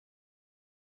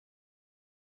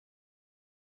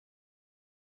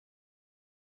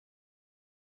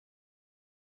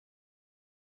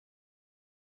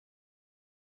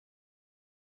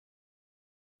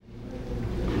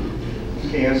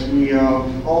Okay, as we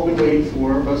all been waiting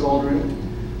for, Buzz Aldrin,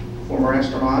 former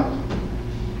astronaut,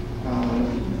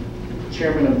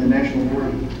 chairman of the National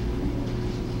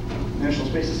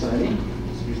Space Society.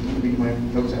 Excuse me, read my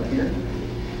notes out here.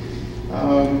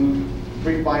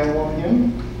 Brief bio on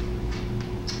him.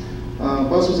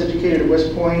 Buzz was educated at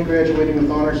West Point, graduating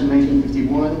with honors in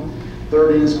 1951,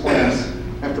 third in his class.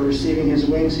 After receiving his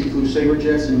wings, he flew Sabre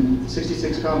jets in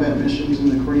 66 combat missions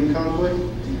in the Korean conflict,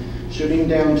 shooting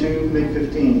down 2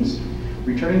 MiG-15s.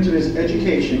 Returning to his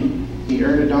education, he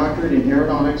earned a doctorate in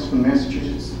aeronautics from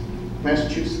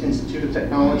Massachusetts Institute of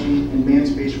Technology in manned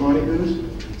space rendezvous.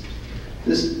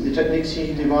 The techniques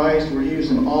he devised were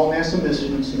used in all NASA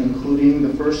missions, including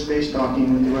the first space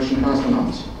docking with the Russian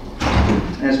cosmonauts.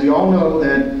 As we all know,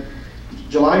 that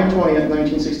July 20th,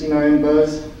 1969,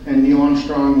 Buzz and Neil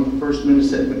Armstrong were the first men to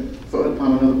set foot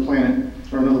upon another planet,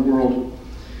 or another world.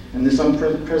 And this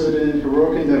unprecedented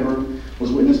heroic endeavor was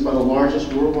witnessed by the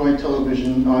largest worldwide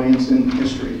television audience in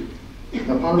history.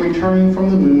 Upon returning from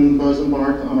the moon, Buzz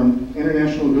embarked on an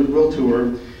international goodwill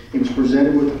tour. He was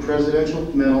presented with the Presidential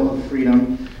Medal of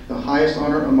Freedom, the highest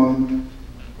honor among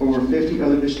over 50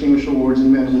 other distinguished awards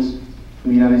and medals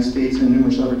from the United States and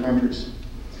numerous other countries.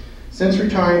 Since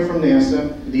retiring from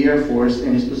NASA, the Air Force,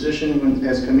 and his position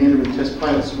as commander of the Test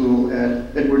Pilot School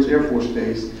at Edwards Air Force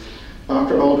Base,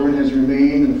 Dr. Aldrin has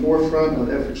remained in the forefront of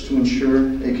efforts to ensure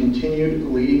a continued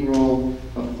leading role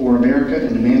for America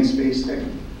in manned space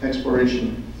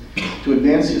exploration. To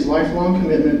advance his lifelong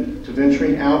commitment to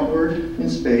venturing outward in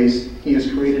space, he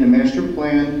has created a master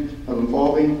plan of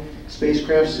evolving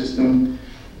spacecraft system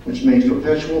which makes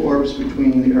perpetual orbits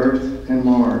between the Earth and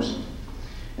Mars.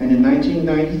 And in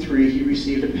 1993, he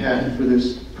received a patent for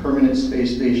this permanent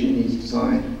space station he's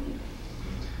designed.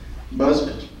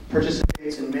 Buzz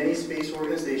participates in many space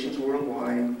organizations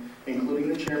worldwide, including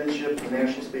the chairmanship of the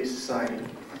National Space Society,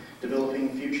 developing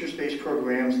future space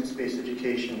programs and space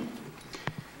education.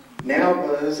 Now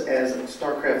Buzz, as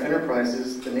Starcraft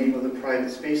Enterprises, the name of the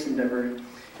private space endeavor,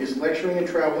 is lecturing and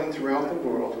traveling throughout the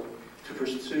world to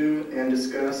pursue and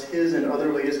discuss his and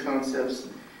other latest concepts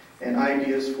and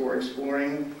ideas for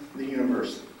exploring the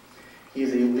universe. He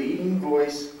is a leading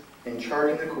voice in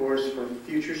charting the course for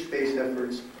future space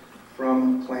efforts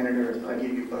from planet Earth. I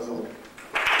give you Buzz Aldrin.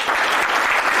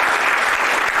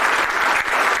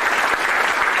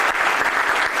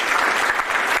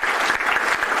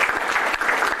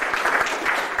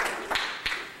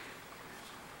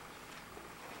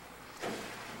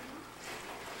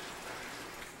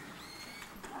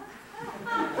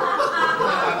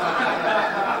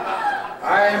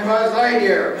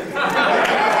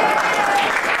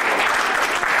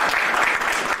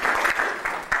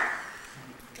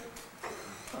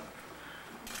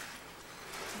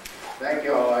 Thank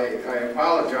you all. I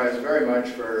apologize very much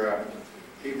for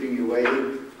keeping you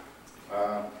waiting.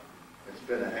 It's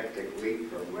been a hectic week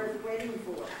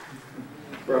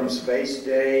from Space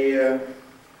Day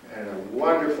and a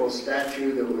wonderful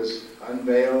statue that was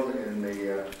unveiled in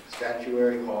the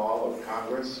Statuary Hall of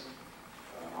Congress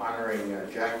honoring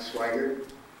Jack Swigert.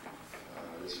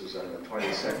 This was on the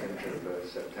 22nd of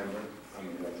September,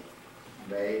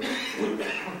 May.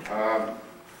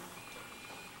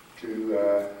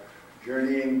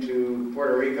 Journeying to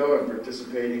Puerto Rico and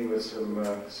participating with some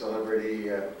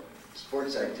celebrity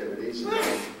sports activities. And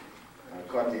I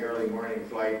caught the early morning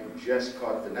flight and just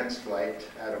caught the next flight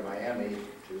out of Miami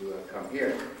to come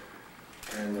here.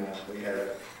 And we had an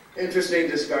interesting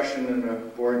discussion in a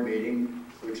board meeting,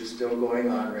 which is still going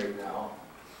on right now.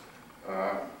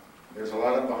 There's a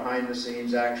lot of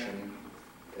behind-the-scenes action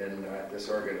in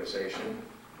this organization.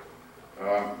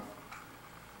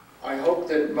 I hope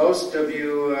that most of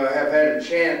you have had a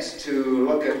chance to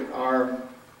look at our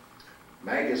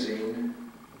magazine,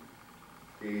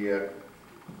 the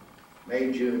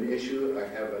May-June issue. I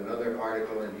have another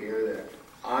article in here,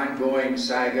 the ongoing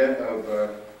saga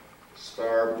of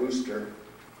Starbooster.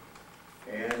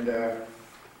 And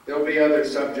there'll be other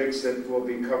subjects that will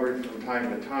be covered from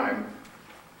time to time.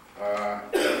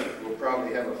 We'll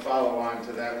probably have a follow-on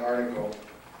to that article.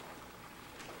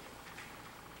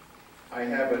 I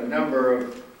have a number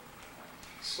of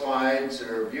slides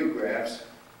or view graphs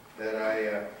that I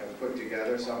have put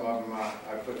together. Some of them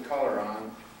I put color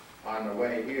on the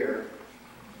way here,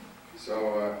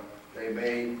 so they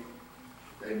may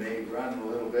run a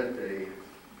little bit.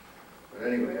 But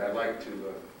anyway, I'd like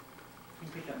to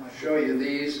show you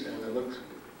these, and it looks.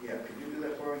 Yeah, could you do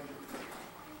that for me?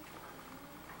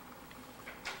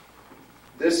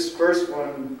 This first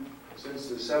one, since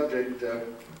the subject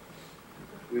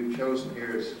we've chosen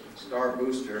here is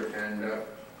Starbooster, and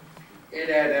in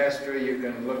Ad Astra you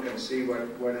can look and see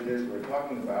what it is we're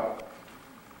talking about.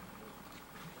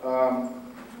 A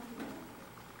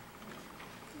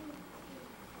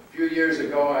few years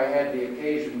ago, I had the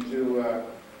occasion to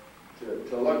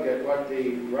look at what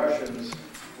the Russians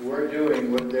were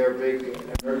doing with their big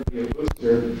energy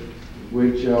booster,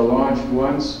 which launched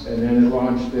once, and then it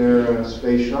launched their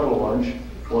space shuttle launch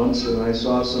once, and I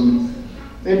saw some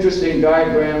interesting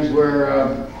diagrams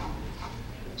where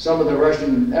some of the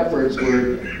Russian efforts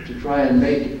were to try and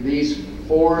make these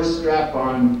 4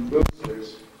 strap-on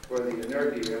boosters for the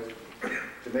Inertia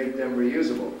to make them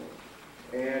reusable.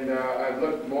 And I've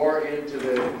looked more into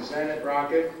the Zenit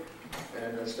rocket,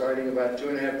 and starting about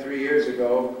 2.5, 3 years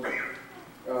ago,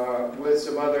 with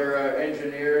some other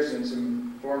engineers and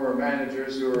some former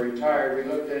managers who were retired,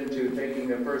 we looked into taking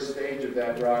the first stage of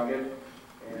that rocket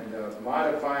and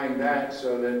modifying that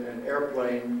so that an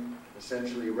airplane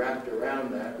essentially wrapped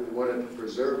around that. We wanted to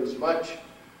preserve as much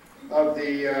of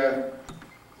the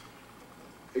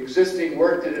existing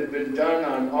work that had been done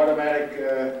on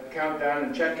automatic countdown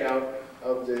and checkout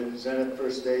of the Zenit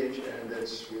first stage and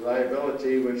its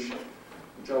reliability, which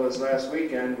until this last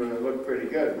weekend looked pretty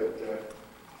good, but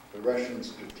the Russian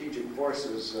strategic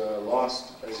forces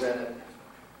lost a Zenit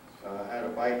at a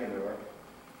Baikonur.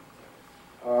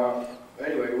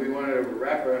 Anyway, we wanted to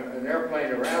wrap an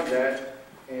airplane around that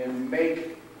and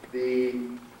make the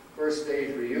first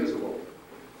stage reusable.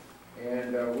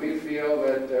 And we feel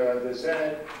that the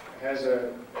Zenit has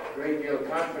a great deal of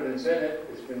confidence in it.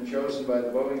 It's been chosen by the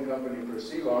Boeing company for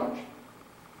sea launch.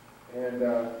 And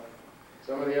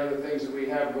some of the other things that we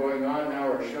have going on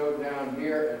now are showed down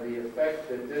here, and the effect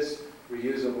that this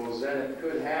reusable Zenit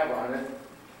could have on it.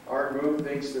 Our group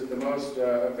thinks that the most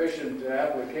efficient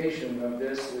application of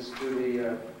this is to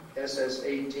the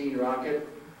SS-18 rocket,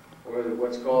 or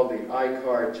what's called the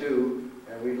ICAR-2,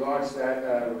 and we launched that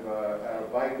out of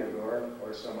Baikonur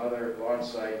or some other launch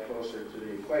site closer to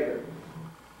the equator.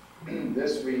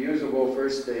 This reusable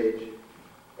first stage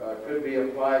could be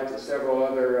applied to several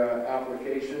other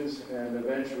applications, and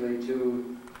eventually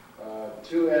to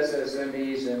 2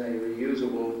 SSMEs in a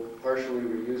reusable, partially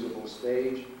reusable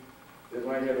stage that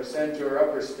might have a center or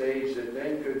upper stage that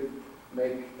then could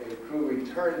make a crew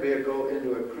return vehicle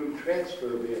into a crew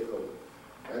transfer vehicle.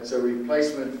 That's a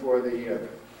replacement for the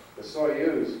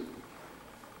Soyuz.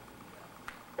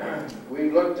 We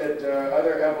looked at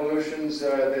other evolutions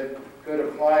that could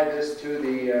apply this to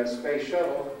the space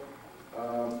shuttle,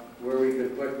 where we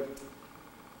could put,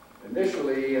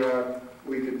 initially,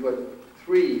 we could put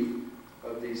 3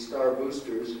 of these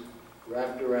Starboosters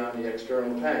wrapped around the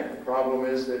external tank. The problem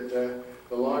is that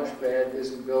the launch pad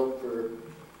isn't built for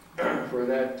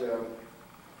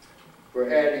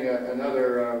adding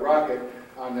another rocket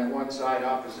on that one side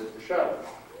opposite the shuttle.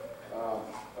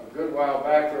 A good while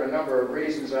back, for a number of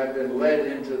reasons, I've been led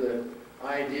into the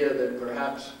idea that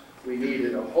perhaps we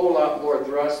needed a whole lot more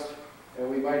thrust, and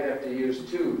we might have to use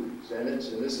 2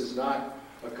 Zenits, and this is not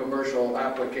a commercial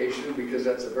application because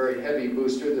that's a very heavy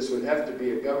booster. This would have to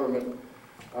be a government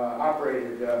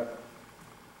operated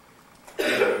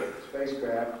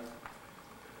spacecraft.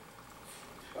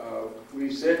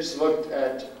 We've since looked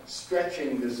at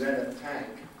stretching the Zenit tank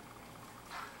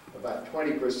about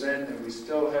 20%, and we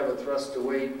still have a thrust to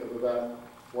weight of about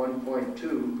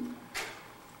 1.2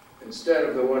 instead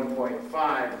of the 1.5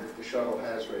 that the shuttle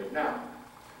has right now.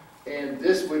 And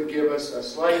this would give us a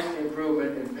slight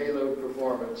improvement in payload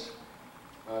performance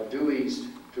due east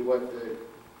to what the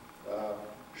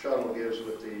shuttle gives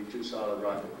with the 2 solid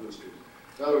rocket boosters.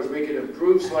 In other words, we could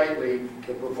improve slightly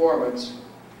the performance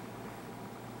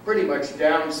pretty much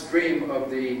downstream of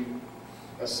the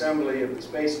assembly of the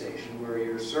space station, where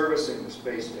you're servicing the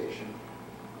space station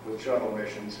with shuttle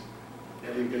missions,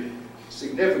 and we could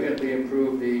significantly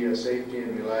improve the safety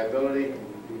and reliability, and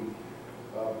we'd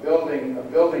be building a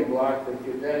building block that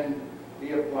could then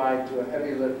be applied to a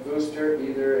heavy lift booster,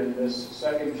 either in this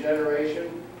 2nd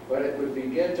generation, but it would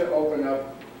begin to open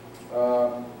up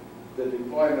the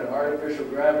deployment of artificial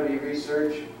gravity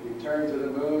research, return to the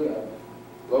moon, a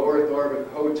low Earth orbit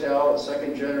hotel, a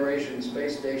 2nd generation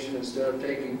space station. Instead of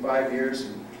taking 5 years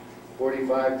and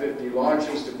 45, 50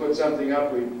 launches to put something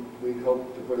up, we'd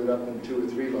hope to put it up in 2 or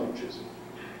 3 launches.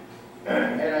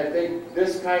 And I think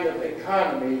this kind of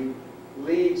economy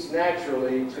leads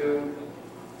naturally to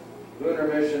lunar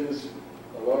missions,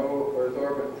 a low Earth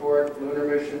orbit port, lunar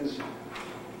missions,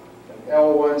 an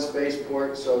L1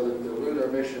 spaceport, so that the lunar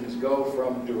missions go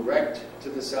from direct to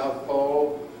the South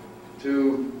Pole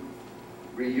to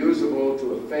reusable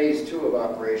to a phase 2 of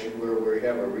operation, where we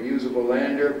have a reusable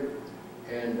lander,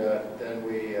 and then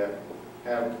we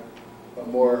have a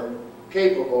more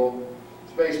capable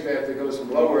spacecraft that goes from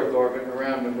low Earth orbit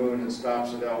around the moon and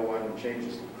stops at L1 and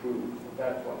changes the crew at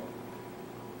that point.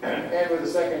 And with the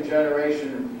second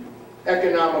generation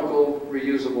economical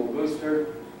reusable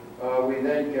booster, we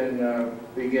then can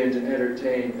begin to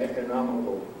entertain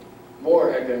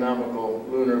more economical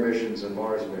lunar missions and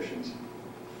Mars missions.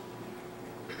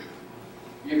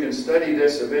 You can study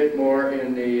this a bit more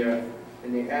in the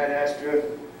Ad Astra.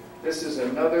 This is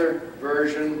another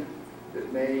version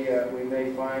that we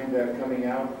may find coming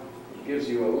out. It gives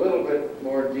you a little bit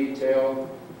more detail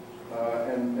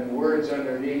and words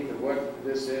underneath of what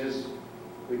this is.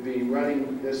 We'd be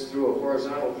running this through a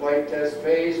horizontal flight test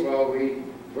phase while we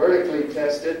vertically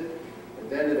test it. And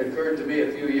then it occurred to me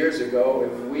a few years ago,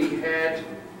 if we had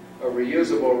a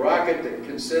reusable rocket that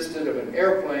consisted of an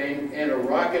airplane and a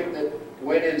rocket that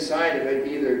went inside of it,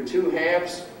 either two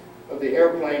halves of the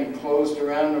airplane closed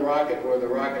around the rocket or the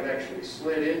rocket actually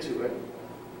slid into it.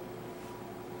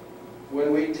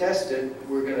 When we test it,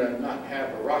 we're going to not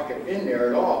have a rocket in there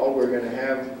at all. We're going to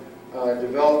have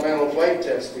developmental flight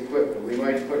test equipment. We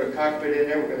might put a cockpit in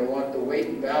there. We're going to want the weight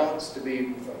and balance to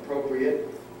be appropriate.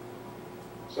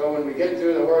 So when we get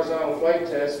through the horizontal flight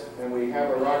test and we have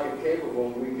a rocket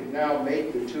capable, we can now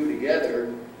mate the two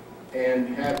together and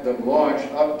have them launch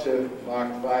up to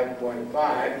Mach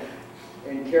 5.5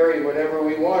 and carry whatever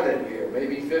we want in here,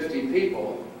 maybe 50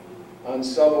 people on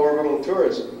suborbital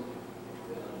tourism.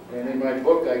 And in my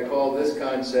book, I call this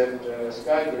concept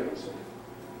sky tourism.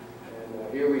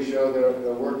 And here we show the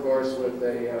workhorse with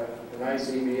a nice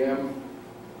EVM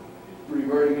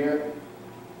reverting here.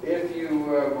 If you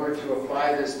were to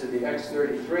apply this to the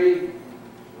X-33,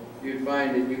 you'd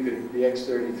find that the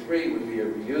X-33 would be a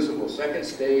reusable second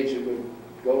stage. It would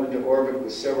go into orbit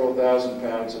with several thousand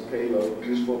pounds of payload,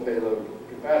 useful payload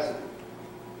capacity.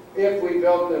 If we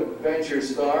built the Venture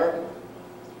Star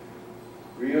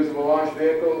reusable launch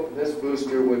vehicle, this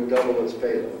booster would double its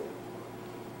payload.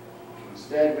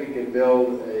 Instead, we could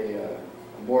build a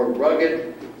more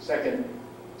rugged second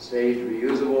stage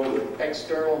reusable with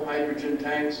external hydrogen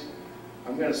tanks.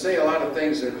 I'm going to say a lot of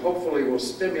things that hopefully will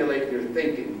stimulate your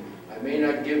thinking. I may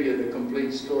not give you the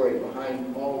complete story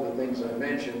behind all the things I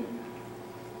mentioned,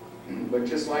 but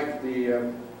just like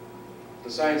the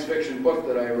science fiction book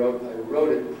that I wrote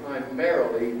it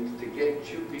primarily to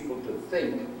get you people to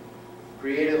think.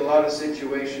 Created a lot of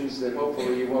situations that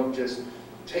hopefully you won't just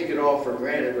take it all for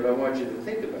granted, but I want you to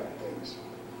think about things.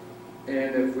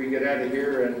 And if we get out of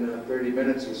here in 30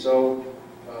 minutes or so,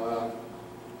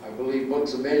 I believe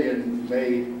Books A Million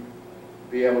may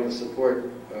be able to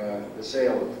support the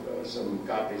sale of some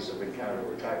copies of Encounter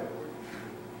with Tiger.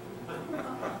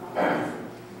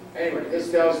 Anyway, this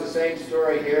tells the same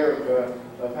story here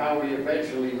of how we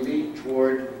eventually lead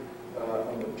toward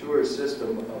a mature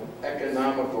system of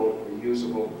economical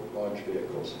reusable launch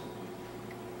vehicles.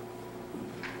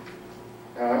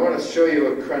 Now I want to show you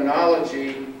a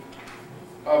chronology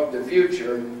of the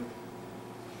future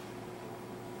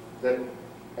that,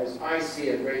 as I see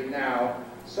it right now,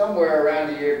 somewhere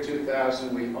around the year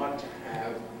 2000 we ought to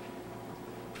have,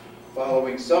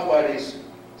 following somebody's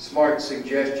smart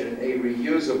suggestion, a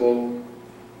reusable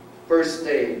first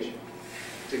stage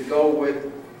to go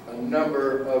with a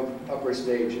number of upper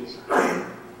stages.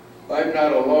 I'm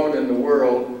not alone in the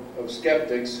world of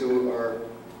skeptics who are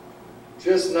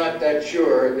just not that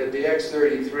sure that the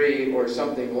X-33 or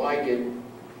something like it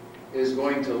is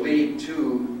going to lead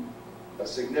to a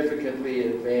significantly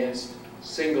advanced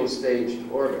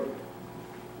single-staged orbit.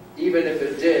 Even if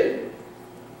it did,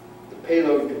 the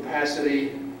payload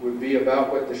capacity would be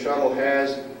about what the shuttle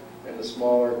has and a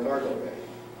smaller cargo bay.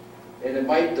 And it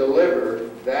might deliver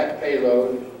that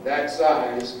payload, that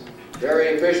size, very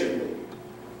efficiently.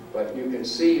 But you can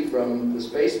see from the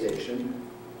space station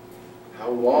how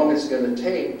long it's going to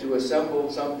take to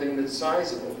assemble something that's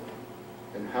sizable,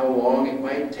 and how long it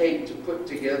might take to put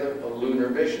together a lunar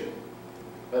mission.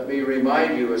 Let me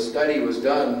remind you, a study was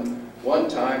done one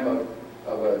time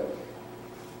of a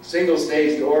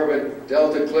single-staged orbit,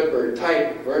 Delta Clipper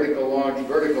type vertical launch,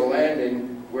 vertical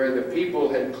landing, where the people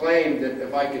had claimed that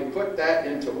if I could put that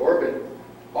into orbit,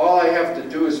 all I have to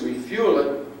do is refuel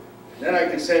it, then I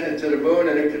could send it to the moon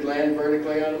and it could land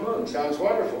vertically on the moon. Sounds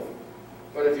wonderful.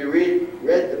 But if you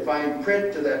read the fine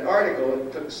print to that article,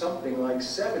 it took something like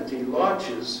 70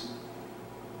 launches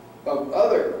of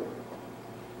other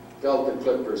Delta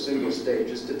Clipper single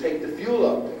stages to take the fuel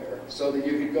up there so that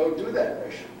you could go do that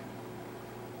mission.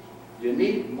 You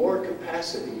need more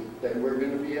capacity than we're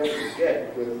going to be able to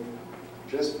get with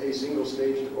just a single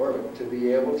staged orbit to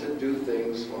be able to do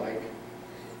things like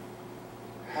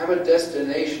have a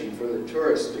destination for the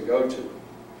tourists to go to.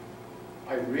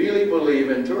 I really believe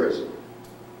in tourism.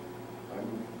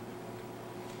 I'm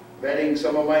betting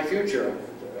some of my future on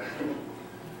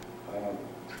it.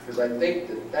 Because I think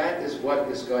that that is what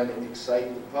is going to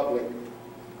excite the public,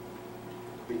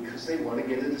 because they want to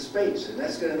get into space. And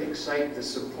that's going to excite the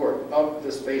support of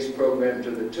the space program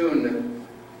to the tune that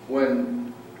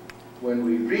when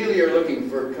we really are looking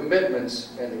for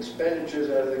commitments and expenditures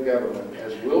out of the government,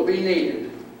 as will be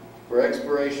needed for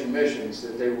exploration missions,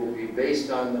 that they will be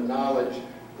based on the knowledge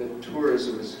that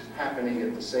tourism is happening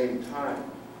at the same time.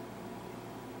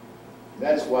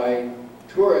 That's why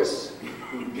tourists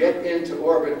who get into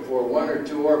orbit for 1 or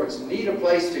 2 orbits need a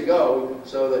place to go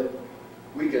so that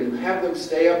we can have them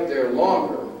stay up there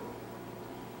longer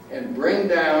and bring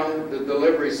down the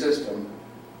delivery system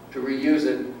to reuse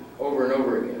it over and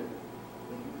over again.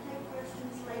 Will you take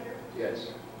questions later?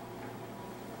 Yes.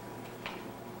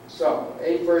 So,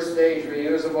 a first stage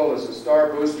reusable is a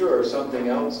Starbooster or something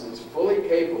else that's fully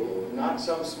capable, not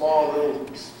some small little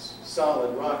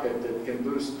solid rocket that can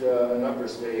boost an upper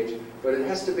stage, but it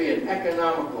has to be an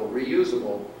economical,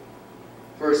 reusable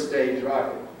first stage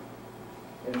rocket.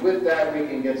 And with that, we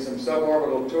can get some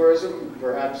suborbital tourism,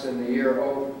 perhaps in the year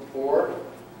 04.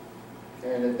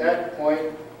 And at that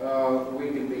point, we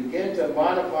can begin to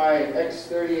modify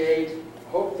X-38,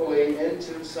 hopefully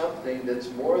into something that's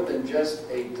more than just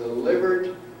a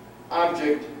delivered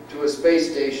object to a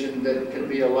space station that can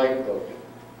be a lifeboat.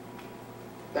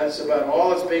 That's about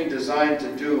all it's being designed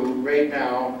to do right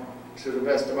now, to the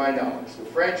best of my knowledge. The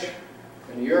French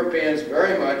and the Europeans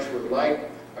very much would like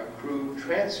a crew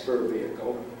transfer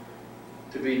vehicle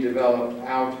to be developed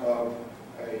out of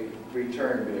a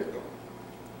return vehicle.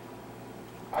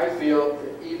 I feel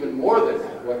that even more than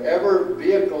that, whatever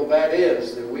vehicle that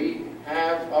is that we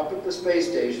have up at the space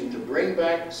station to bring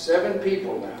back 7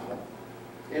 people now,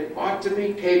 it ought to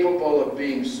be capable of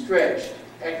being stretched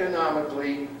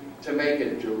economically to make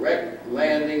a direct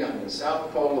landing on the south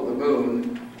pole of the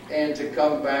moon and to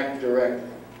come back directly.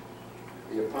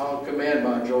 The Apollo Command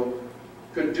Module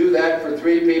could do that for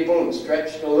 3 people and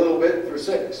stretch it a little bit for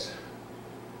 6.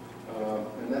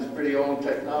 And that's pretty old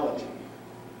technology.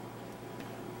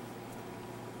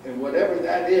 And whatever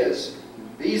that is,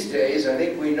 these days, I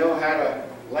think we know how to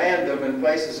land them in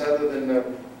places other than the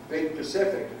big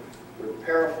Pacific, with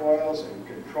parafoils and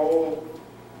control,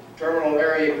 terminal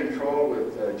area control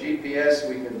with GPS.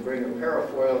 We can bring a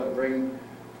parafoil and bring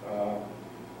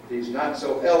these not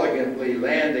so elegantly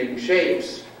landing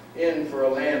shapes in for a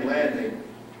land landing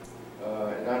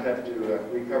and not have to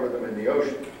recover them in the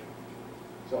ocean.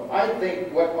 So I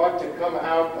think what ought to come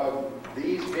out of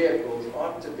these vehicles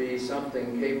ought to be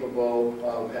something capable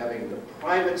of having the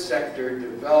private sector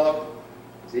develop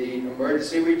the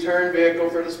emergency return vehicle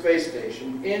for the space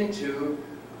station into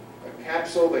a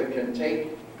capsule that can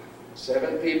take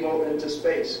 7 people into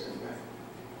space and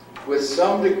back, with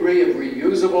some degree of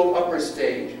reusable upper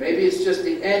stage. Maybe it's just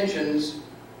the engines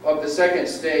of the second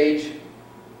stage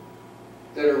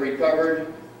that are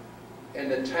recovered,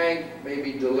 and the tank may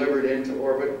be delivered into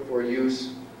orbit for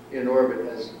use in orbit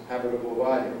as habitable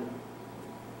volume.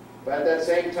 But at that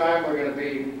same time, we're going to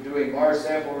be doing Mars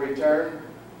sample return.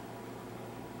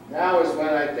 Now is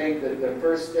when I think that the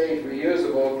first stage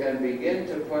reusable can begin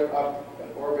to put up an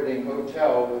orbiting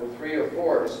hotel with 3 or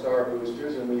 4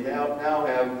 Starboosters, and we now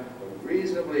have a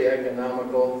reasonably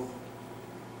economical,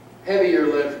 heavier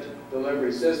lift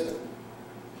delivery system.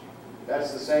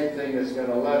 That's the same thing that's going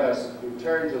to let us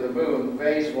return to the moon,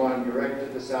 phase 1, direct to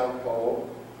the South Pole,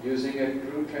 using a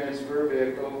crew transfer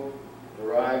vehicle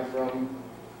derived from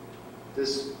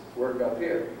this work up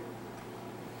here.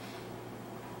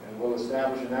 And we'll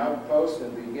establish an outpost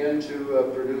and begin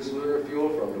to produce lunar fuel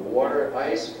from the water,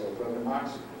 ice, or from the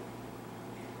oxygen.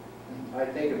 I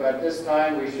think about this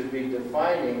time we should be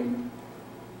defining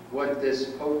what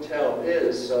this hotel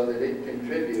is so that it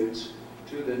contributes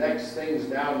to the next things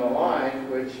down the line,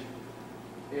 which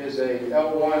is a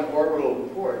L1 orbital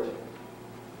port.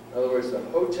 In other words, the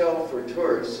hotel for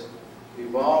tourists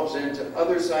evolves into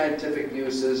other scientific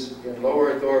uses in low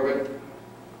Earth orbit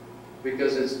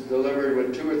because it's delivered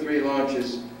with 2 or 3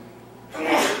 launches.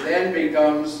 It then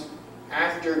becomes,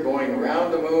 after going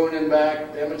around the moon and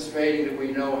back, demonstrating that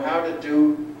we know how to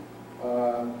do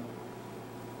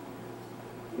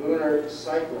lunar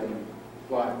cycling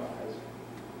flybys.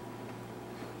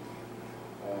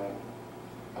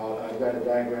 I've got a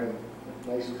diagram,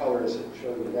 nice colors that show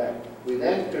you that. We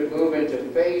then could move into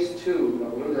phase 2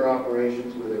 of lunar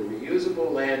operations with a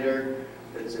reusable lander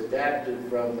that's adapted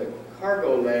from the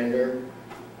cargo lander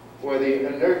for the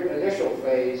initial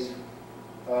phase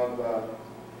of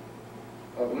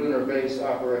lunar base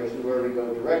operations, where we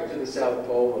go direct to the South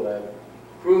Pole. We'll have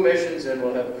crew missions and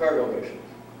we'll have cargo missions.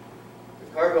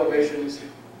 The cargo missions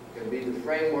can be the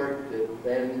framework that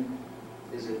then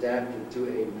is adapted to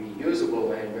a reusable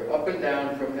lander up and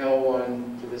down from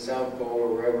L1 to the South Pole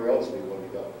or wherever else we want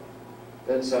to go.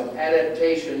 Then some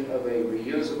adaptation of a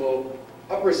reusable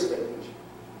upper stage.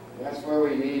 And that's where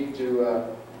we need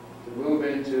to move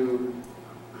into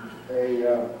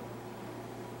a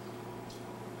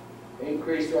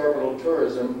increased orbital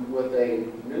tourism with a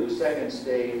new second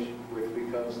stage, which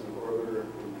becomes the orbiter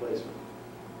replacement.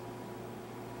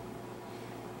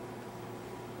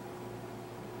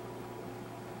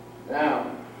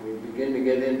 Now, we begin to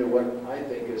get into what I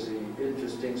think is the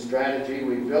interesting strategy.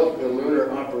 We built the lunar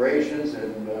operations,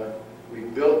 and we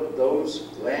built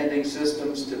those landing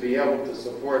systems to be able to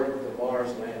support the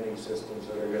Mars landing systems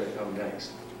that are going to come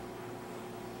next.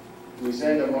 We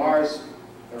send a Mars,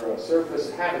 or a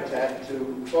surface habitat,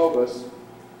 to Phobos.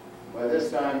 By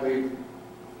this time, we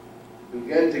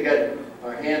begin to get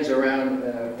our hands around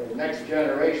a next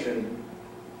generation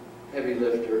heavy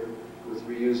lifter with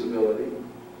reusability.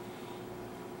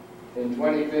 In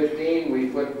 2015, we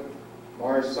put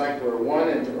Mars Cycler 1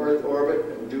 into Earth orbit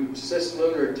and do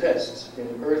cislunar tests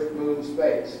in Earth-Moon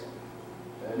space.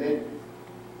 And it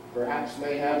perhaps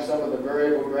may have some of the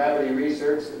variable gravity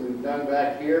research that we've done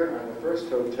back here on the first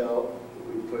hotel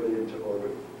that we put into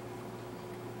orbit.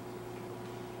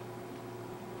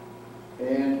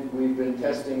 And we've been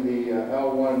testing the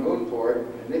L1 moon port,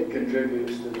 and it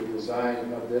contributes to the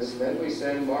design of this. Then we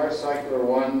send Mars Cycler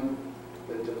 1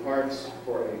 that departs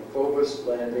for a Phobos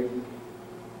landing.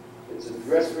 It's a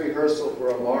dress rehearsal for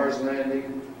a Mars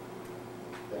landing.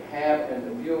 The HAB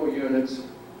and the fuel units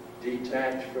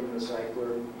detach from the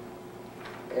cycler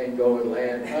and go and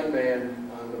land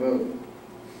unmanned on the moon.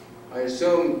 I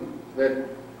assume that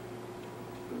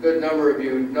a good number of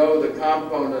you know the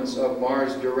components of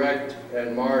Mars Direct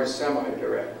and Mars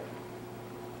Semi-Direct.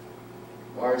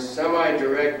 Mars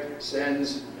Semi-Direct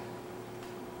sends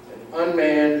an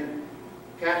unmanned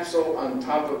capsule on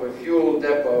top of a fuel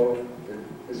depot that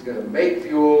is going to make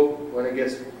fuel when it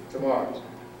gets to Mars.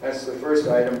 That's the first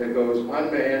item that goes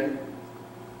unmanned.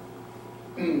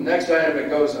 Next item that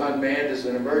goes unmanned is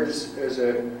an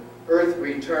Earth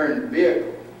return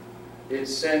vehicle.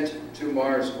 It's sent to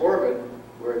Mars orbit,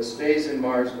 where it stays in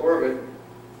Mars orbit,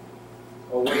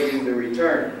 awaiting the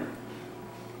return.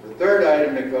 The third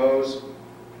item that goes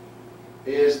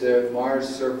is the Mars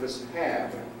surface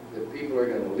HAB. That people are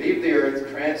going to leave the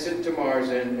Earth, transit to Mars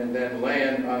and then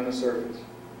land on the surface.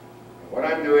 And what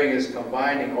I'm doing is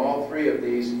combining all three of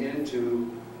these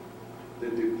into the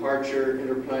departure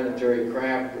interplanetary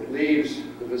craft that leaves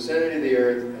the vicinity of the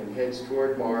Earth and heads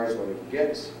toward Mars. When it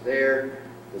gets there,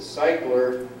 the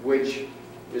cycler, which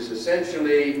is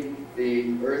essentially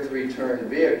the Earth return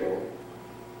vehicle,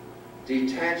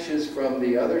 detaches from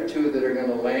the other two that are going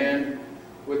to land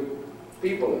with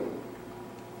people in them.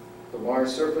 The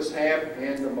Mars surface HAB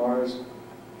and the Mars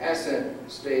ascent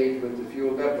stage with the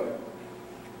fuel depot.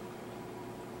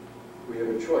 We have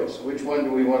a choice. Which one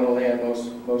do we want to land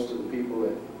most of the people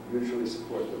in? Usually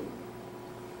support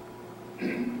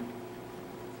them.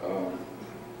 All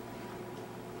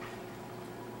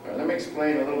right, let me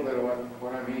explain a little bit of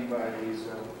what I mean by these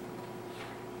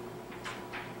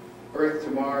Earth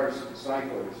to Mars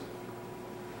cyclers.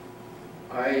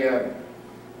 I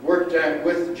worked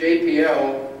with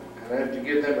JPL. I have to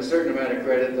give them a certain amount of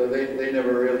credit, though they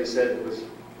never really said it was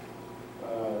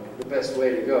the best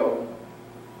way to go.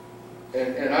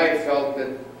 And I felt that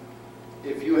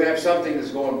if you have something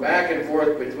that's going back and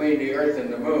forth between the Earth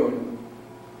and the Moon,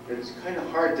 it's kind of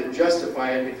hard to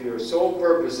justify it if your sole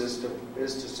purpose is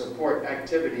to support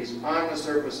activities on the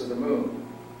surface of the Moon.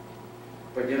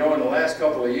 But you know, in the last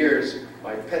couple of years,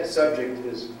 my pet subject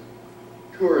is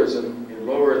tourism in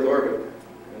low Earth orbit.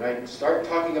 And I start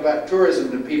talking about tourism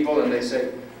to people, and they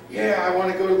say, yeah, I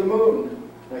want to go to the moon.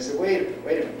 And I said, wait a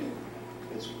minute.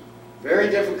 It's very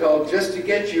difficult just to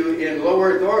get you in low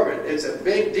Earth orbit. It's a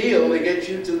big deal to get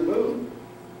you to the moon.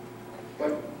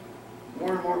 But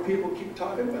more and more people keep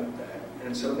talking about that.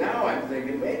 And so now I'm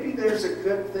thinking, maybe there's a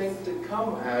good thing to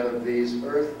come out of these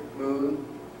Earth-Moon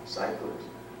cyclers.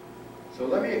 So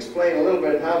let me explain a little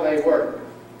bit how they work.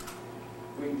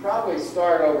 We probably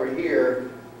start over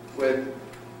here with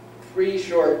 3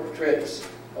 short trips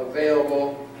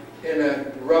available in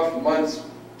a rough month's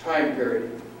time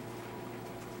period.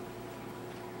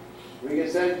 We can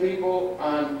send people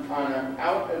on an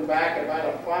out and back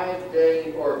about a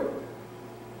 5-day orbit.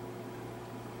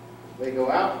 They go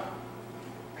out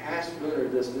past lunar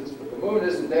distance, but the moon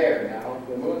isn't there now.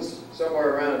 The moon's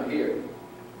somewhere around here.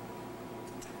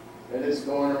 And it's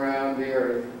going around the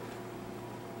Earth.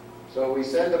 So we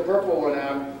send the purple one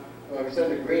out. Well, we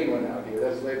send the green one out here.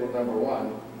 That's labeled number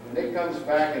 1. And it comes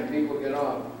back and people get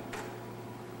on.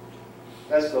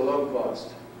 That's the low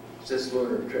cost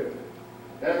cislunar trip.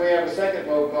 Then we have a second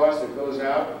low cost that goes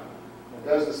out and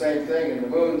does the same thing, and the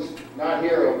moon's not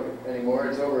here anymore,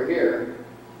 it's over here.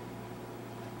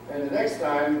 And the next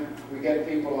time we get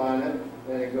people on it,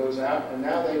 then it goes out, and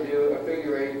now they do a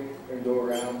figure eight and go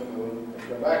around the moon and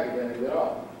come back again and get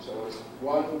off. So it's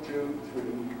 1, 2,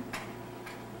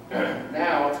 3.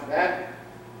 Now, that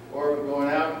orbit going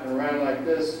out and around like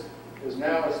this has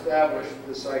now established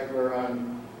the cycler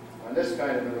on this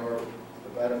kind of an orbit,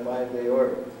 about a 5-day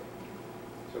orbit.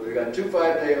 So we've got 2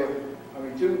 5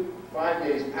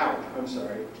 days out, I'm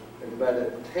sorry, and about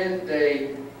a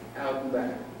 10-day out and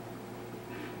back.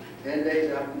 10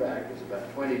 days out and back is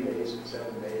about 20 days, and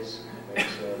 7 days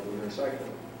makes a lunar cycle.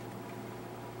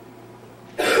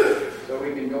 So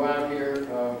we can go out here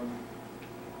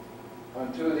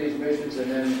on 2 of these missions and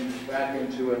then back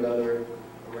into another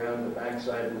around the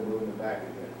backside of the moon and back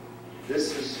again.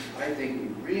 This is, I think, a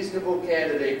reasonable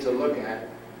candidate to look at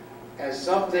as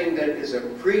something that is a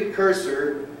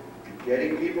precursor to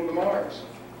getting people to Mars.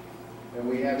 And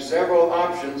we have several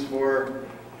options for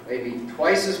maybe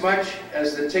twice as much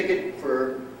as the ticket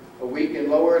for a week in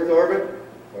low Earth orbit,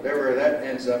 whatever that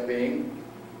ends up being.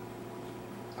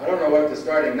 I don't know what the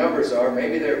starting numbers are.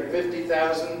 Maybe they're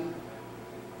 50,000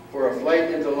 for a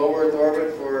flight into low Earth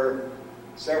orbit for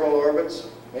several orbits.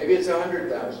 Maybe it's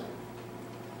 100,000.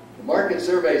 The market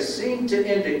surveys seem to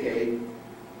indicate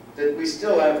that we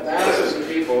still have thousands of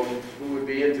people who would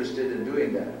be interested in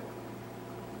doing that.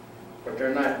 But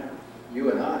they're not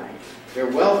you and I. They're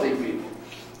wealthy people.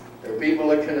 They're people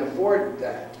that can afford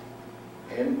that.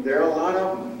 And there are a lot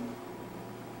of them.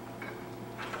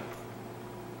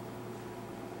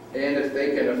 And if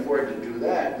they can afford to do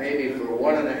that, maybe for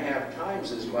 1.5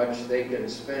 times as much, they can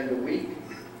spend a week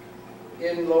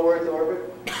in low Earth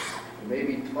orbit,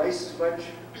 maybe twice as much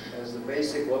as the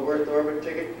basic low Earth orbit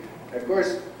ticket. And of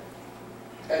course,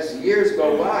 as the years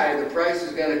go by, the price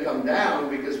is going to come down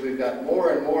because we've got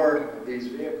more and more of these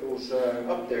vehicles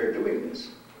up there doing this.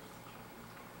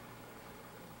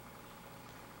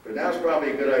 But now's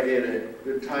probably a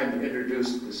good time to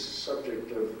introduce the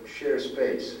subject of share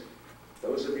space.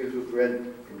 Those of you who've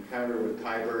read Encounter with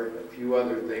Tiber, a few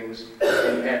other things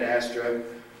in Ad Astra,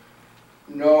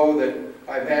 know that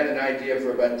I've had an idea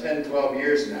for about 10, 12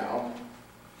 years now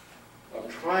of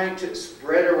trying to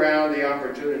spread around the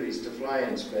opportunities to fly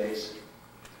in space,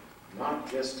 not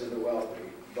just to the wealthy,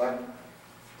 but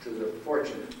to the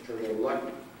fortunate, to the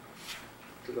lucky,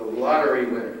 to the lottery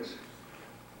winners.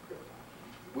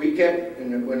 We kept,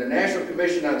 when the National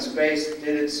Commission on Space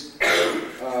did its,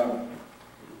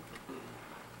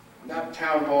 not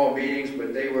town hall meetings,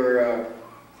 but they were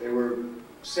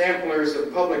samplers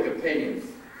of public opinion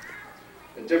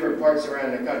in different parts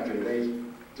around the country. They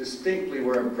distinctly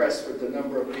were impressed with the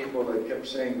number of people that kept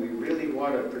saying, we really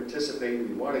want to participate,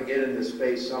 we want to get into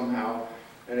space somehow.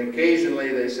 And occasionally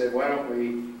they said, why don't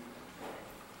we,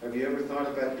 have you ever thought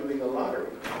about doing a lottery?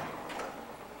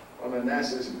 Well,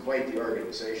 NASA isn't quite the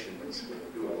organization that's going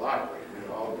to do a lottery,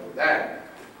 we all know that.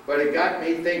 But it got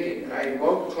me thinking. I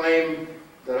won't claim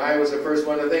that I was the first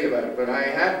one to think about it, but I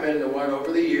have been the one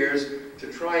over the years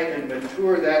to try and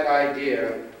mature that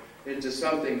idea into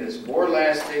something that's more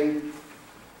lasting,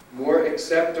 more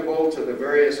acceptable to the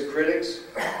various critics.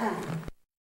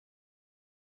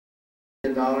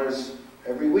 $10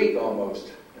 every week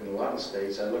almost in a lot of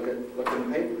states. I look in the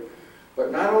paper.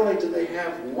 But not only do they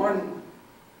have one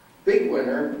big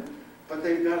winner, but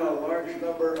they've got a large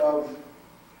number of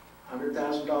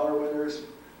 $100,000 winners,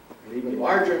 an even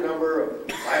larger number of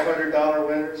 $500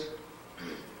 winners.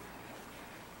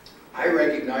 I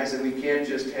recognize that we can't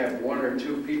just have 1 or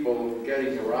 2 people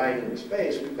getting a ride into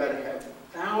space. We've got to have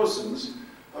thousands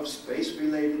of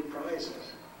space-related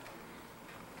prizes.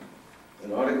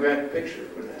 An autographed picture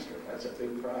of an astronaut, that's a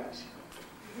big prize.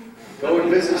 Go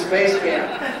and visit space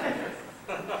camp.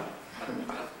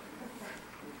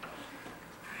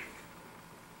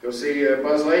 Go see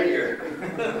Buzz Lightyear.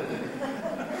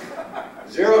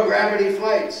 Zero gravity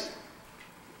flights.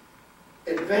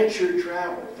 Adventure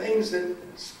travel. Things that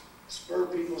spur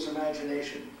people's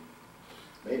imagination.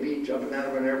 Maybe jumping out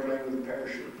of an airplane with a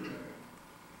parachute.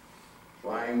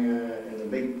 Flying in the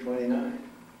MiG-29.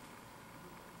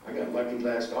 I got lucky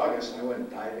last August. I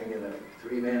went diving in a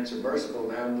 3-man submersible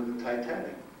down to the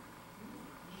Titanic.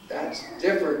 That's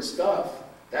different stuff.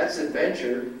 That's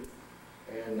adventure.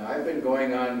 And I've been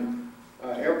going on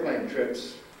airplane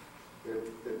trips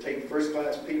that take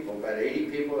first-class people, about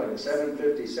 80 people in a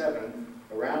 757,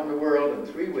 around the world in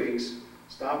 3 weeks,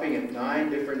 stopping at 9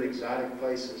 different exotic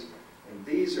places. And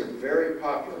these are very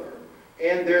popular.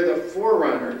 And they're the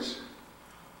forerunners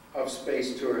of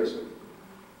space tourism.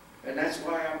 And that's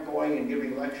why I'm going and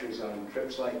giving lectures on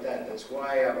trips like that. That's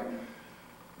why I'm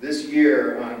this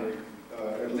year on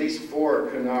at least 4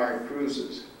 canard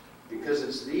cruises. Because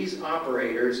it's these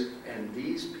operators and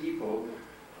these people,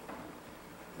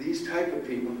 these type of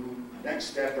people who next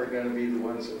step are going to be the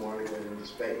ones that want to get into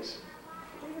space.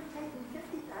 They were taking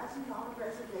 $50,000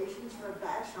 reservations for a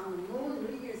bash on the moon,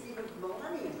 New Year's Eve of the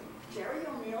millennium. Jerry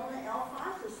O'Neill and the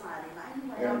L5 Society, and I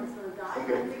knew I was going to die,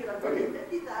 and I figured I'd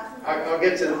pay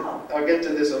 $50,000. I'll get to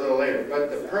this a little later, but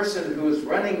the person who is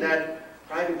running that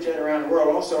private jet around the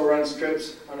world also runs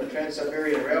trips on the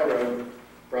Trans-Siberian Railroad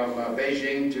from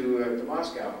Beijing to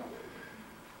Moscow.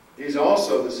 He's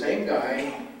also the same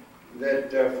guy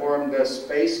that formed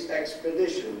Space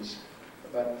Expeditions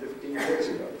about 15 years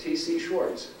ago, T.C.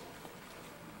 Schwartz.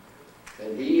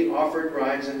 And he offered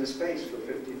rides into space for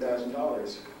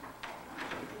 $50,000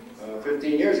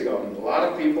 15 years ago. And a lot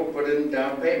of people put in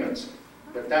down payments.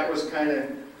 But that was kind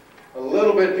of a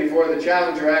little bit before the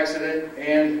Challenger accident,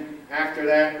 and after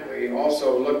that we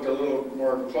also looked a little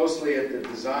more closely at the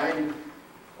design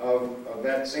of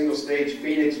that single-stage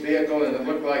Phoenix vehicle, and it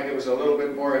looked like it was a little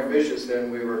bit more ambitious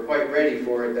than we were quite ready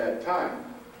for at that time.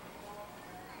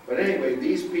 But anyway,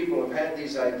 these people have had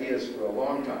these ideas for a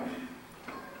long time.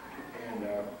 And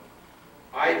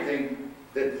I think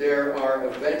that there are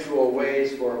eventual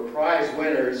ways for prize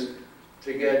winners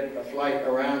to get a flight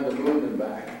around the moon and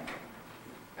back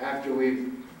after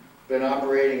we've been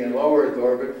operating in low Earth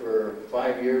orbit for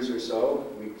 5 years or so.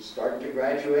 We start to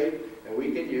graduate, and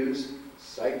we can use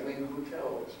cycling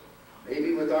hotels,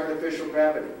 maybe with artificial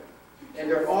gravity. And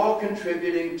they're all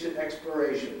contributing to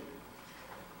exploration.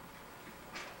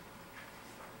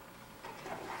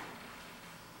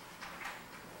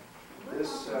 What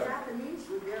about the Japanese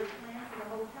with their plan for the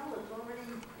hotel that's already,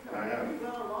 pretty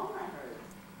well along, I heard?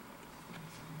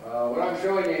 What I'm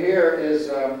showing you here is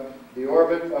the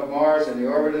orbit of Mars and the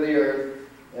orbit of the Earth.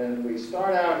 And if we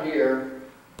start out here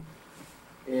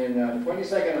in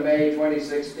 22nd of May,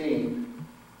 2016,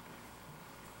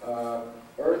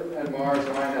 Earth and Mars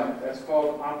line up. That's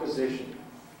called opposition.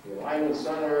 The alignment of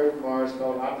Sun, Earth, Mars,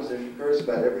 called opposition, occurs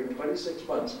about every 26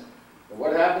 months. And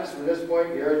what happens from this point?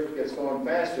 The Earth gets going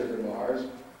faster than Mars,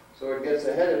 so it gets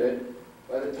ahead of it.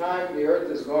 By the time the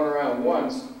Earth is going around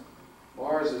once,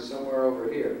 Mars is somewhere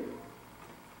over here.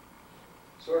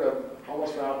 Sort of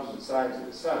almost on opposite sides of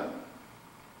the Sun.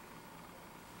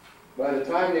 By the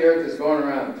time the Earth is going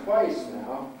around twice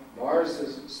now, Mars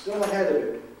is still ahead of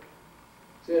it.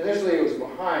 See, initially it was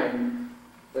behind,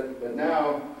 but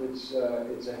now it's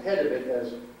ahead of it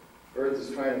as Earth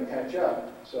is trying to catch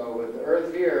up. So with the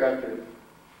Earth here after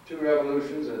 2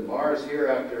 revolutions and Mars here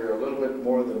after a little bit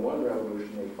more than 1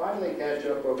 revolution, they finally catch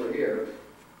up over here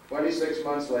 26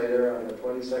 months later on the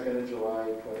 22nd of July,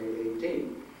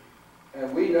 2018.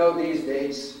 And we know these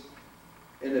dates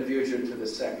in the future to the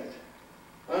second.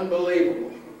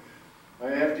 Unbelievable. I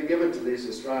have to give it to these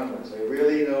astronomers. They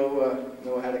really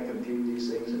know how to compute these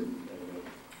things, and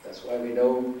that's why we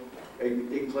know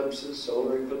eclipses,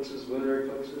 solar eclipses, lunar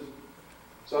eclipses.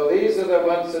 So these are the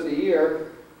months of the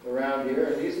year around here,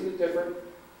 and these are the different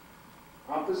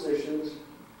oppositions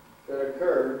that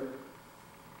occur.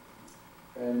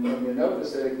 And you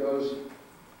notice that it goes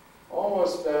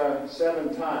almost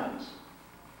 7 times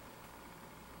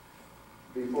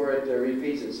before it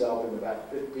repeats itself in about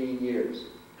 15 years.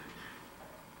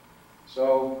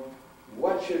 So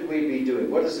what should we be doing?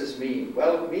 What does this mean?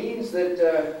 Well, it means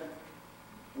that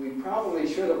we probably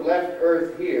should have left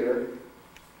Earth here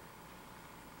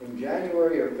in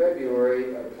January or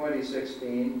February of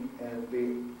 2016 and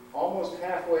be almost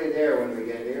halfway there when we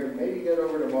get here, and maybe get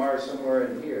over to Mars somewhere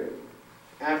in here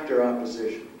after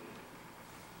opposition.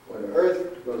 When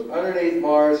Earth goes underneath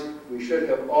Mars, we should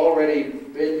have already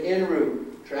been en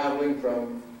route traveling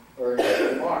from Earth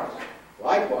to Mars.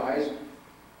 Likewise,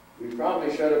 we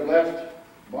probably should have left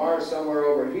Mars somewhere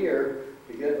over here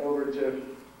to get over to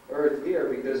Earth here,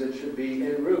 because it should be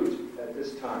en route at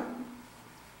this time.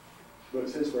 But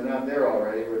since we're not there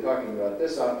already, we're talking about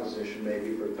this opposition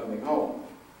maybe for coming home.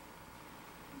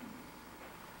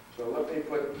 So let me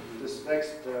put this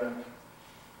next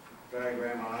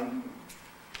diagram on.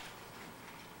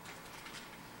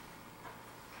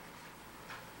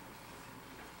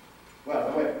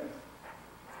 Well, wait.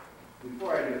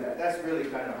 Before I do that, that's really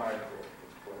kind of hard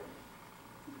for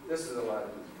this is a lot of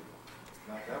these people.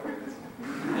 Not that way.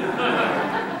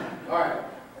 All right.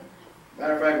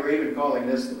 Matter of fact, we're even calling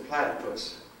this the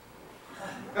platypus.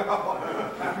 Got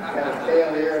a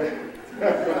tail here.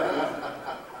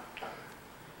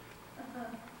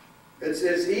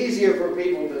 It's easier for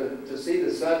people to see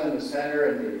the sun in the center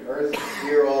and the Earth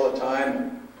here all the time,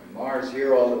 and Mars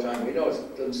here all the time. We know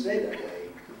it doesn't stay that way,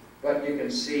 but you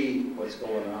can see what's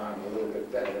going on a little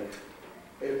bit better.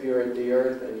 If you're at the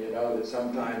Earth and you know that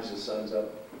sometimes the sun's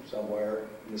up somewhere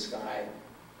in the sky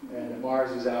and Mars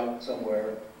is out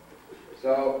somewhere.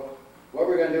 So what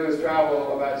we're going to do is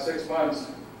travel about 6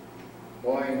 months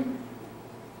going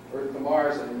Earth to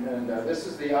Mars, and this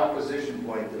is the opposition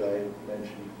point that I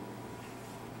mentioned.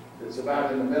 It's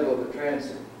about in the middle of the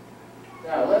transit.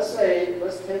 Now let's take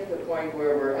the point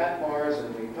where we're at Mars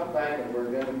and we come back and we're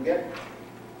going to get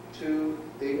to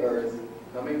the Earth,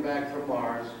 coming back from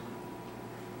Mars,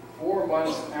 4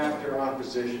 months after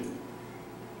opposition.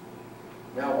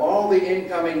 Now all the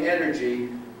incoming energy,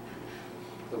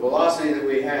 the velocity that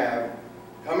we have,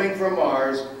 coming from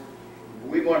Mars,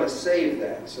 we want to save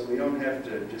that so we don't have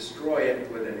to destroy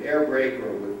it with an air brake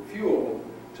or with fuel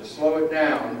to slow it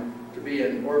down to be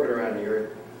in orbit around the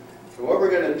Earth. So what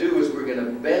we're going to do is we're going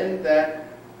to bend that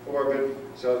orbit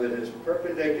so that it's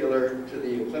perpendicular to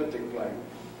the ecliptic plane.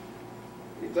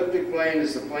 The ecliptic plane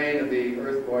is the plane of the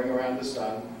Earth going around the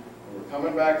Sun. And we're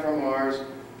coming back from Mars,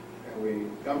 and we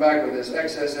come back with this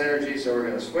excess energy, so we're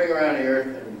going to swing around the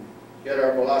Earth and get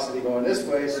our velocity going this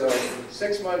way. So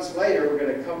 6 months later, we're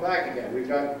going to come back again. We've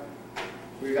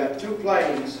got two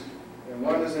planes, and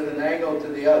one is at an angle to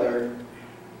the other,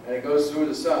 and it goes through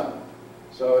the Sun.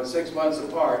 So it's 6 months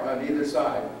apart on either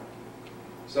side.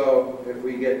 So if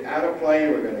we get out of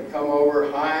plane, we're going to come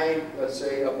over high, let's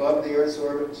say above the Earth's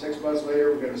orbit. 6 months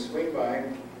later, we're going to swing by.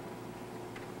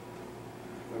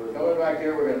 When we're coming back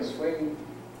here, we're going to swing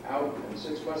out, and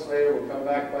 6 months later, we'll come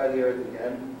back by the Earth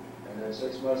again. And then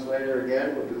 6 months later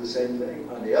again, we'll do the same thing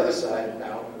on the other side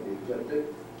now of the ecliptic.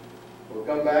 We'll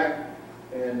come back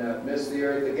and miss the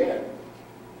Earth again.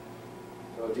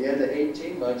 So at the end of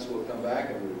 18 months, we'll come back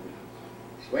and we're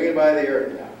swinging by the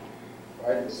Earth now.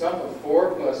 Right? The sum of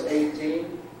 4 plus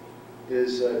 18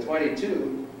 is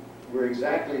 22. We're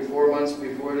exactly 4 months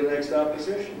before the next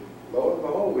opposition. Lo and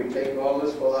behold, we take all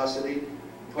this velocity,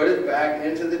 put it back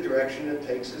into the direction that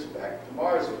takes us back to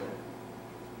Mars again.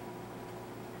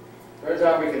 Turns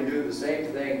out we can do the same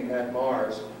thing at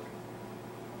Mars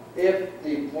if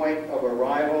the point of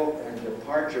arrival and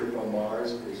departure from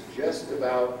Mars is just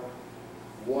about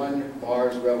 1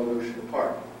 Mars revolution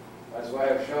apart. That's why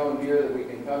I've shown here that we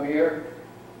can come here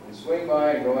and swing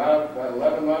by and go out about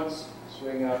 11 months,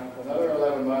 swing out another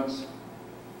 11 months,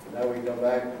 and now we come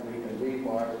back and we can leave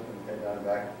Mars and head on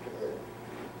back to Earth.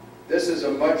 This is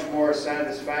a much more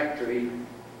satisfactory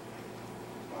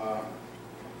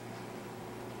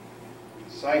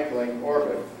cycling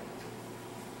orbit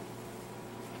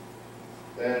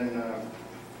than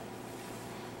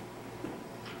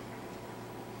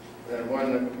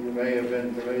one that you may have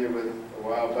been familiar with a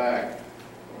while back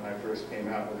when I first came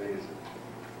out with these.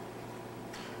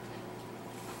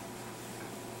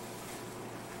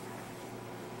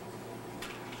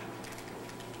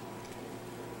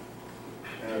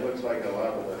 And it looks like a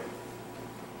lot of the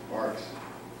marks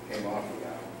came off of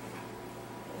that.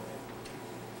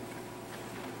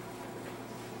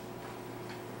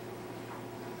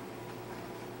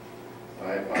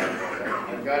 I apologize.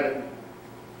 I've got it.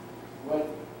 What?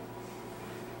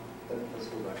 Let's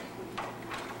go back.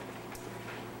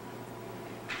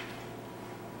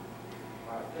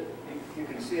 You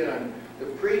can see it on the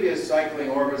previous cycling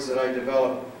orbits that I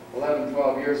developed 11,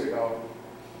 12 years ago.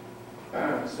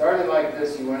 Started like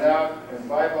this. You went out, and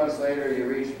 5 months later you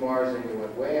reached Mars, and you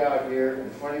went way out here,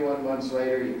 and 21 months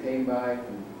later you came by,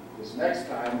 and this next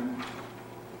time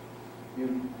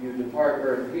you depart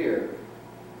Earth here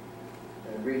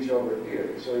and reach over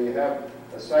here. So you have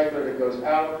a cycler that goes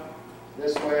out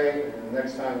this way, and the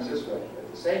next time is this way.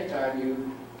 At the same time,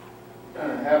 you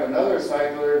have another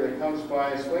cycler that comes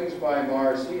by, swings by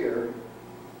Mars here.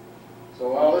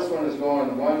 So while this one is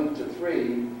going 1 to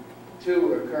 3,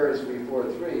 2 occurs before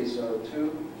 3, so 2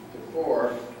 to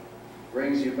 4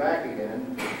 brings you back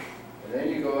again. And then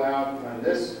you go out on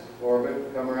this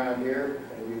orbit, come around here,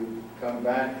 and you come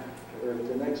back to Earth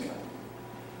the next time.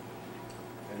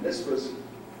 And this was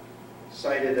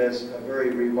cited as a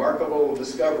very remarkable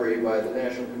discovery by the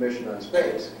National Commission on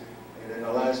Space. And in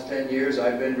the last 10 years,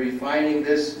 I've been refining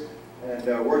this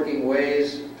and working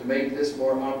ways to make this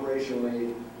more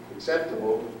operationally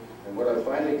acceptable. And what I've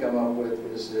finally come up with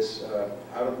is this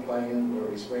out of plane where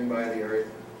we swing by the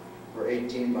Earth for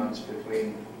 18 months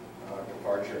between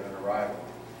departure and arrival.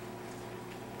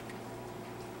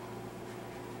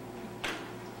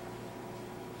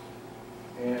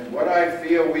 And what I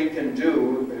feel we can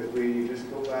do, if we just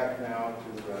go back now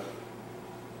to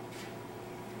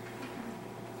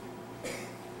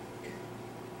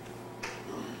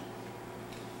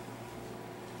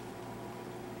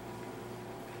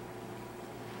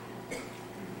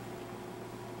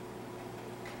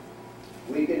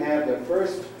have the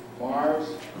first Mars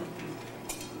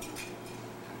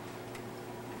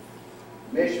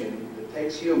mission that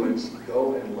takes humans to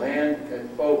go and land at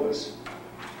Phobos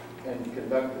and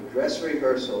conduct a dress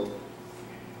rehearsal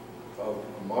of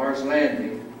a Mars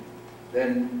landing,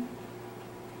 then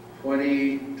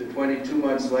 20 to 22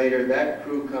 months later, that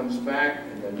crew comes back,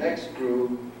 and the next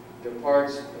crew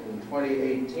departs in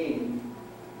 2018,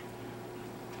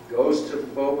 goes to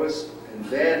Phobos, and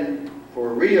then,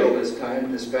 for real this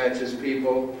time, dispatches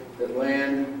people that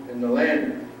land in the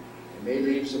lander. They may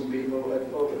leave some people at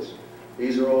Phobos.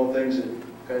 These are all things that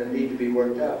kind of need to be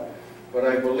worked out. But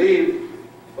I believe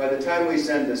by the time we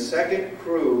send the second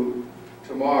crew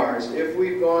to Mars, if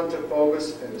we've gone to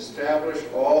Phobos and established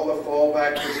all the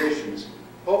fallback positions,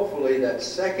 hopefully that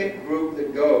second group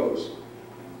that goes,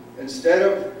 instead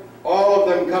of all of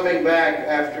them coming back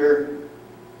after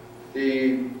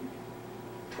the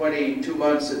 22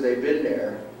 months that they've been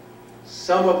there,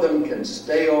 some of them can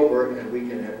stay over and we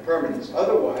can have permanence.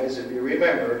 Otherwise, if you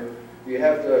remember, you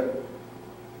have to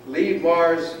leave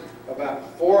Mars about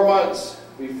 4 months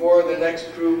before the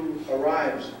next crew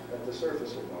arrives at the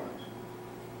surface of Mars.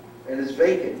 And it's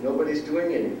vacant. Nobody's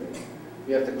doing anything.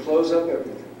 You have to close up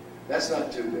everything. That's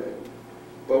not too good.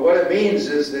 But what it means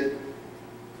is that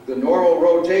the normal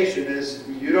rotation is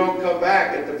you don't come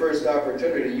back at the first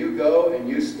opportunity. You go and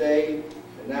you stay,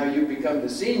 and now you become the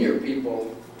senior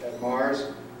people at Mars.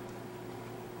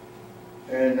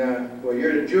 And, well,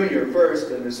 you're the junior first,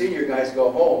 and the senior guys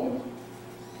go home.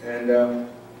 And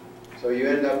so you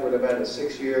end up with about a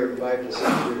 6-year, 5 to 6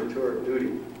 year tour of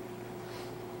duty.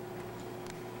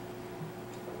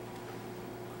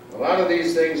 A lot of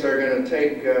these things are going to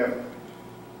take a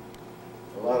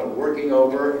lot of working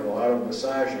over and a lot of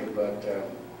massaging, but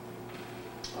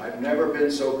I've never been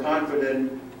so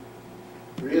confident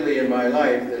really in my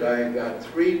life that I've got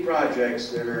 3 projects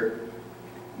that are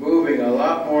moving a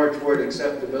lot more toward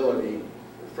acceptability.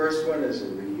 The first one is a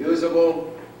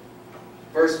reusable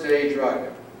first stage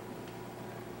rocket.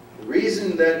 The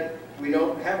reason that we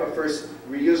don't have a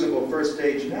reusable first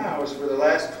stage now is for the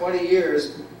last 20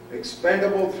 years,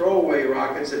 expendable throwaway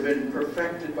rockets have been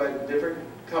perfected by different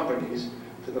companies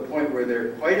to the point where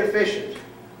they're quite efficient,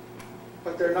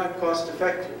 but they're not cost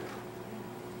effective.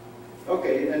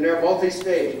 Okay, and they're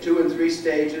multi-stage, 2 and 3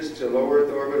 stages to low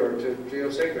Earth orbit or to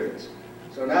geosynchronous.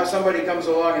 So now somebody comes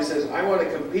along and says, I want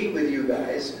to compete with you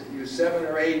guys, you 7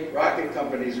 or 8 rocket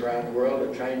companies around the world,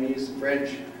 the Chinese,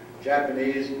 French,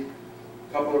 Japanese,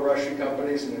 a couple of Russian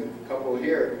companies, and a couple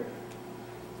here.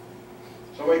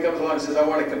 Somebody comes along and says, I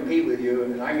want to compete with you,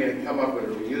 and I'm going to come up with a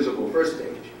reusable first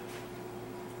stage.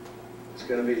 It's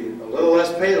going to be a little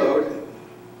less payload.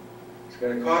 It's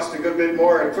going to cost a good bit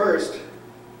more at first.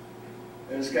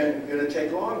 And it's going to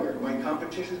take longer. My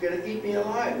competition is going to eat me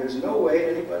alive. There's no way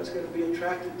anybody's going to be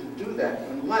attracted to do that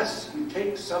unless you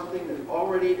take something that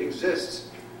already exists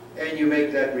and you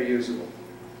make that reusable.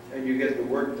 And you get the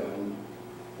work done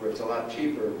where it's a lot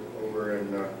cheaper over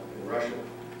in Russia.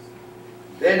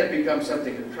 Then it becomes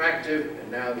something attractive,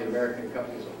 and now the American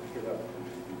companies will pick it up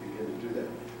and begin to do that.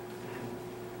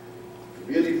 I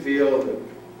really feel that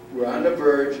we're on the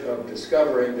verge of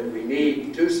discovering that we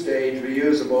need 2-stage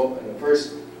reusable, and the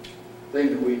first thing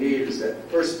that we need is that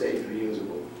first stage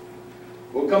reusable.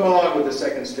 We'll come along with the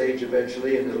second stage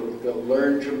eventually, and they'll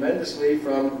learn tremendously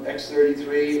from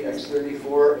X-33,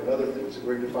 X-34, and other things that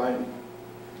we're defining.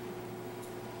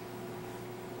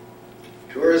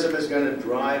 Tourism is going to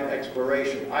drive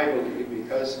exploration, I believe,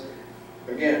 because,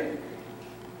 again,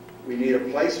 we need a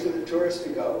place for the tourists to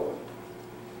go.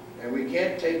 And we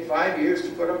can't take 5 years to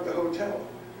put up the hotel.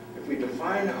 If we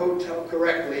define the hotel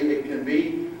correctly, it can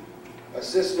be a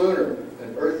cislunar,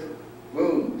 an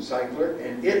Earth-Moon cycler,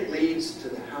 and it leads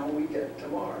to how we get to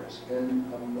Mars in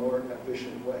a more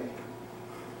efficient way.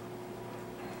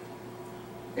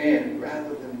 And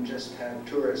rather than just have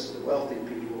tourists, the wealthy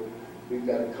people, we've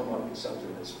got to come up with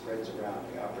something that spreads around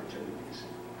the opportunities.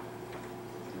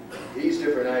 These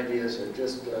different ideas are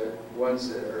just ones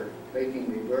that are making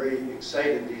me very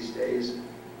excited these days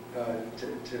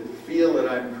to feel that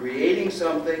I'm creating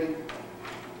something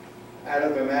out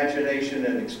of imagination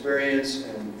and experience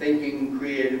and thinking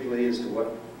creatively as to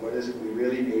what is it we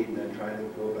really need, and then trying to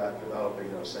go about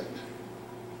developing those things.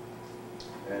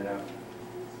 And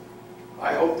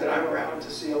I hope that I'm around to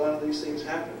see a lot of these things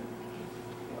happen.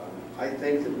 I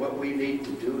think that what we need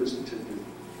to do is to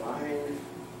define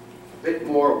a bit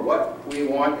more what we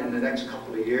want in the next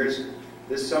couple of years.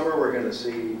 This summer we're going to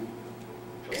see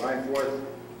July 4th,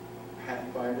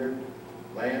 Pathfinder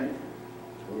land.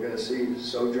 We're going to see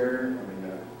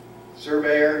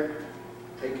Surveyor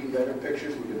taking better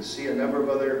pictures. We're going to see a number of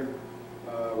other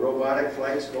robotic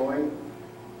flights going.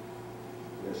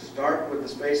 We'll start with the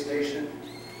space station.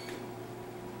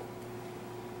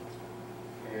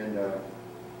 And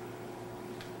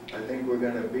I think we're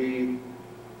going to be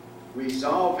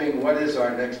resolving what is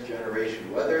our next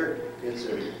generation, whether it's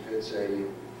a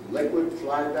liquid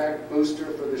flyback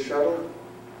booster for the shuttle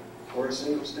or a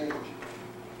single stage.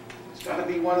 It's got to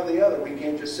be one or the other. We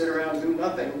can't just sit around and do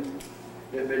nothing.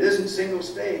 If it isn't single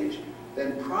stage,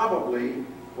 then probably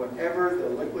whatever the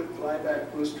liquid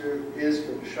flyback booster is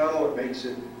for the shuttle, it makes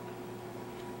it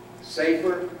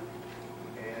safer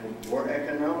and more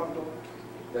economical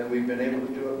than we've been able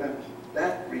to do it now.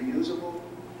 That reusable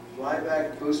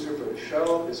flyback booster for the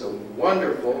shuttle is a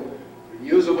wonderful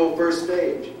reusable first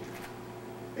stage,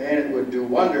 and it would do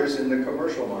wonders in the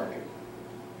commercial market.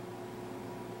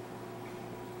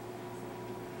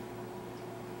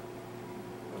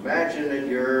 Imagine that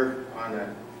you're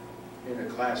in a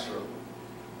classroom.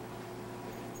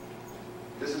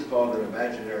 This is called an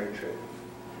imaginary trip.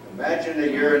 Imagine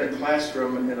that you're in a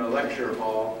classroom in a lecture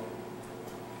hall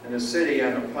in a city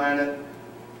on a planet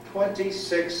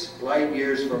 26 light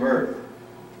years from Earth.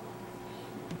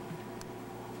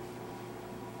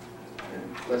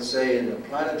 And let's say in the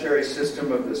planetary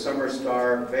system of the summer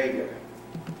star Vega.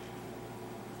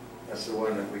 That's the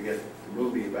one that we get the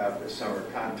movie about, the summer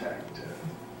contact,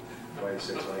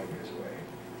 26 light years away.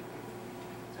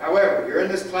 However, you're in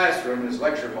this classroom, in this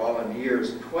lecture hall, in the year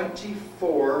is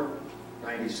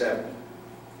 2497.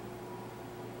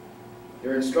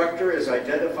 Your instructor is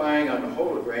identifying on a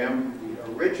hologram the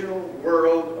original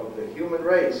world of the human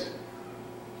race.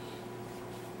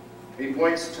 He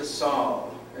points to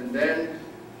Sol, and then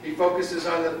he focuses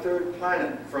on the third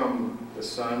planet from the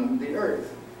sun, the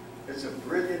Earth. It's a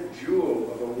brilliant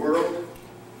jewel of a world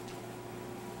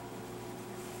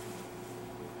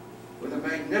with a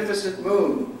magnificent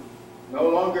moon, no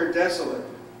longer desolate,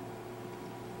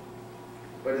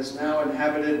 but is now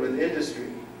inhabited with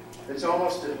industry. It's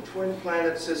almost a twin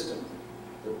planet system.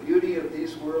 The beauty of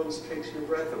these worlds takes your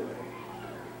breath away.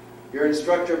 Your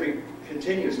instructor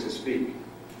continues to speak.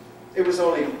 It was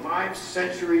only 5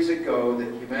 centuries ago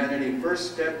that humanity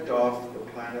first stepped off the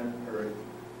planet Earth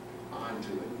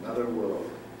onto another world.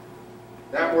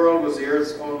 That world was the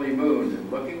Earth's only moon, and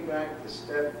looking back, the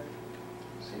step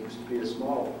seems to be a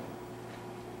small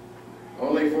one.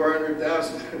 Only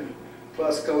 400,000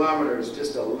 plus kilometers,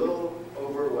 just a little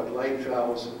over what light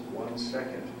travels in 1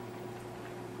 second.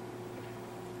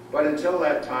 But until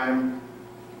that time,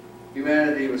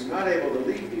 humanity was not able to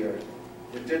leave the Earth.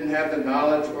 It didn't have the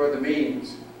knowledge or the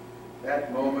means.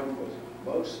 That moment was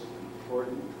the most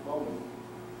important moment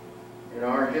in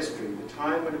our history, the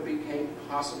time when it became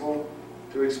possible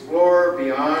to explore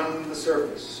beyond the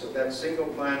surface of that single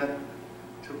planet,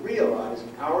 to realize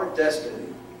our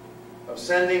destiny of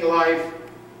sending life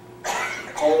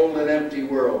to cold and empty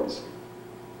worlds.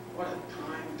 What a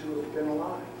time to have been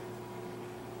alive.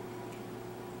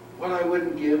 What I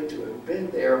wouldn't give to have been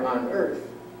there on Earth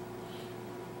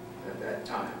at that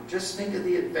time. Just think of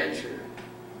the adventure,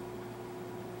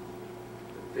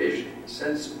 the vision, the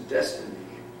sense of destiny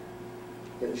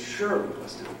that surely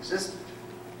must have existed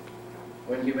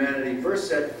when humanity first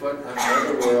set foot on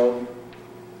another world,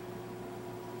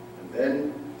 and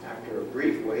then, after a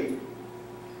brief wait,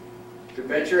 to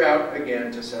venture out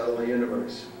again to settle the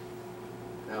universe.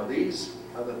 Now these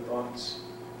are the thoughts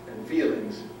and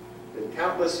feelings that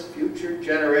countless future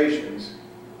generations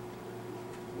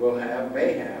will have,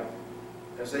 may have,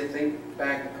 as they think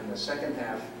back on the second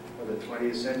half of the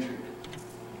 20th century.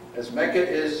 As Mecca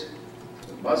is to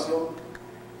the Muslim,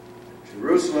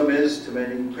 Jerusalem is to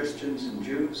many Christians and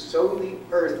Jews, so the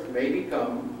earth may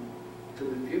become, to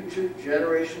the future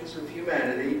generations of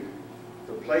humanity,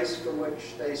 the place from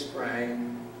which they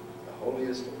sprang, the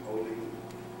holiest of holy,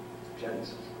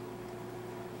 Genesis.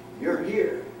 You're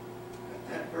here at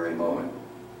that very moment,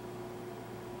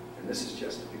 and this is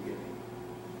just the beginning.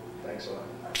 Thanks a lot.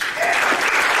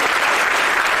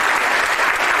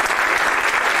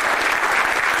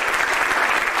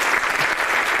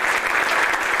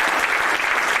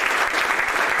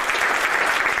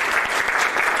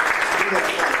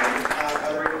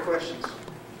 Are there any questions?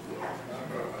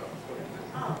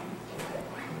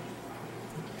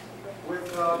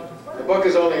 The book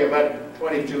is only about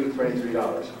 $22,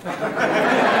 $23.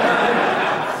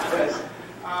 Yes.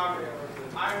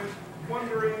 I'm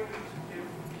wondering if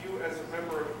you, as a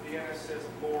member of the NSS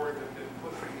board, have been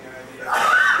pushing the idea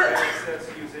of NSS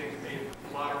using a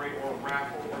lottery or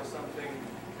raffle or something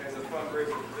as a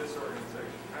fundraiser for this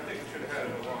organization. I think we should have had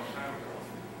it a long time ago.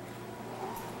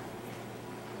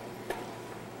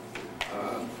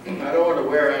 I don't want to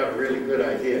wear out a really good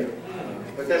idea.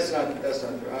 But that's not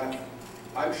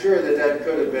I'm sure that that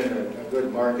could have been a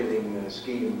good marketing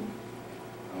scheme.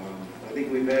 I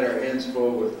think we've had our hands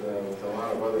full with a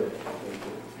lot of other things.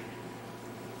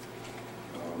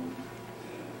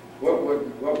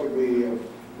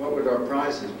 What would our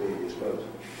prizes be, you suppose?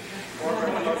 Well,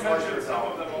 you mentioned some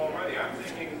of them already. I'm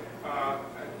thinking a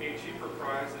cheaper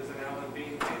prize is an Allen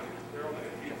Bean ticket. They're only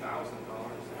going to be $1,000.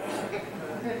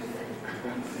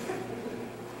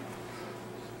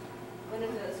 One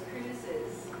of those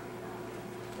cruises,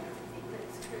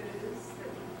 Eclipse cruise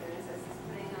that ISS is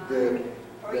putting on,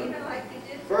 or even like you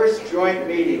did. First joint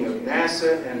meeting of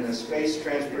NASA and the Space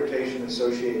Transportation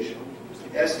Association,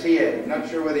 STA. I'm not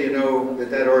sure whether you know that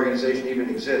that organization even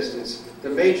exists. It's the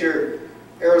major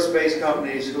aerospace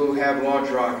companies who have launch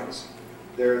rockets.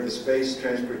 They're the Space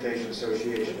Transportation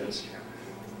Association. It's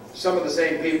some of the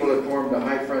same people that formed the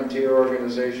High Frontier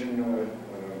organization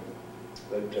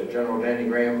that General Danny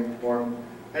Graham formed.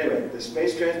 Anyway, the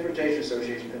Space Transportation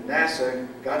Association and NASA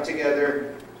got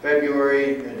together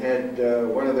February and had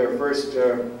one of their first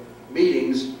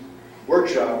meetings,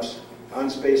 workshops on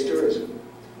space tourism.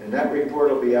 And that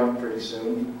report will be out pretty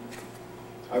soon.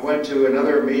 I went to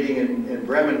another meeting in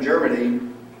Bremen, Germany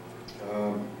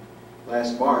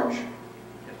last March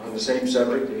on the same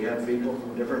subject. We had people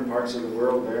from different parts of the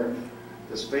world there.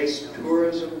 The Space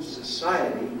Tourism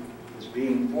Society is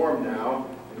being formed now,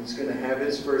 and it's going to have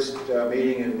its first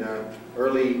meeting in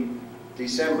early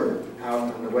December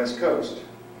out on the West Coast.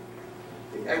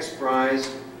 The X Prize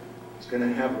is going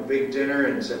to have a big dinner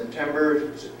in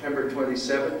September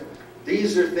 27th.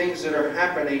 These are things that are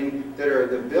happening that are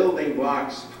the building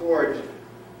blocks toward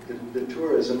the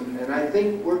tourism, and I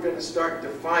think we're going to start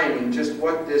defining just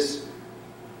what this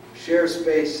share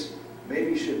space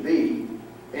maybe should be,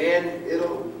 and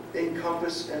it'll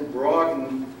encompass and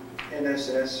broaden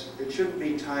NSS. It shouldn't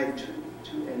be tied to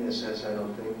NSS, I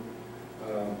don't think,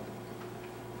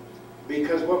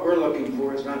 because what we're looking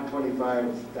for is not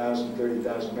 25,000,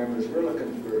 30,000 members. We're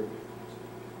looking for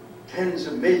tens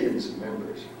of millions of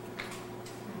members.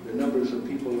 The numbers of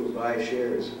people who buy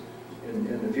shares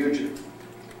in the future.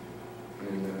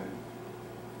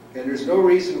 And there's no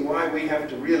reason why we have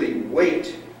to really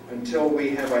wait until we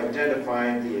have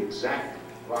identified the exact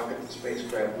rocket and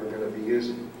spacecraft we're going to be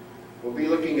using. We'll be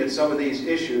looking at some of these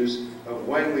issues of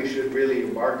when we should really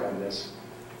embark on this.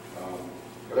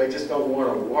 But I just don't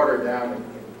want to water down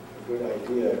a good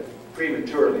idea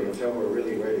prematurely until we're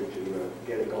really ready to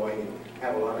get it going and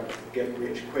have a lot of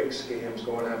get-rich-quick scams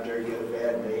going out there, get a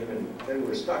bad name, and then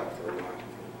we're stuck for a while.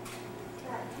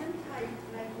 That N-type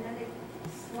magnetic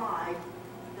slide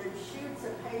that shoots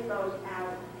a payload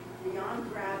out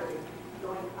beyond gravity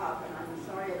going up, and I'm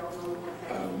sorry I don't know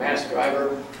what Mass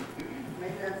driver.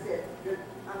 Maybe that's it.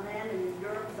 A man in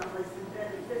Europe someplace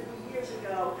invented 50 years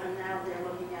ago, and now they're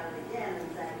looking at it again and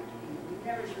saying, we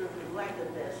never should have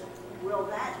neglected this. Will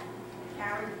that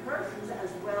carry persons as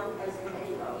well as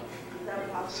payload?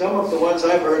 Some of the ones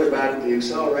I've heard about, the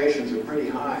accelerations are pretty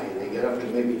high. They get up to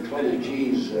maybe 20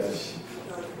 Gs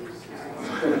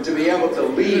to be able to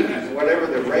leave whatever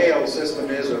the rail system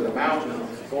is or the mountain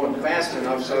going fast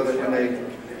enough so that when they...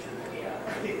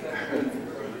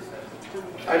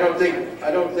 I don't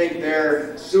think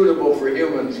they're suitable for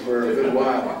humans for a good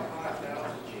while.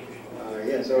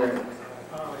 Yes, all right.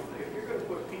 If you're going to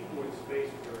put people in space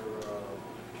for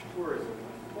tourism,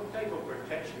 what type of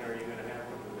protection are you going to have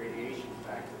from the radiation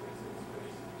factor that's in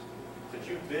space? Since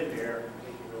you've been there, I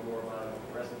think you know more about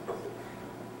the rest of us.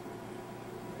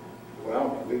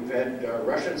 Well, we've had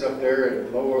Russians up there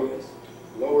in low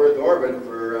Earth orbit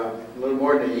for a little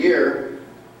more than a year.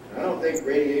 I don't think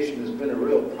radiation has been a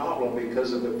real problem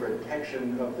because of the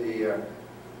protection of the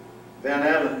Van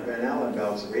Allen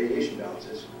belts, the radiation belts.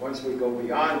 Once we go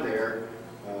beyond there,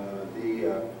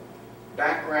 the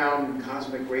background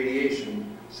cosmic radiation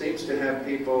seems to have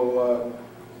people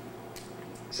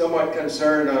somewhat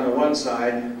concerned on the one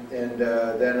side, and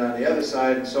then on the other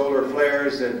side, solar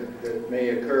flares that may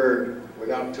occur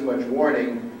without too much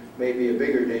warning may be a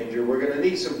bigger danger. We're going to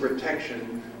need some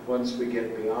protection once we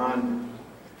get beyond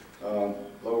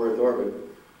low Earth orbit.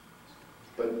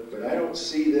 But I don't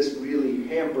see this really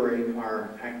hampering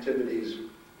our activities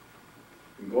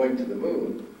in going to the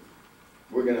moon.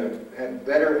 We're going to have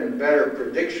better and better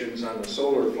predictions on the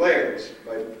solar flares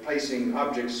by placing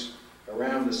objects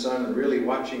around the sun and really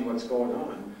watching what's going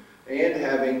on, and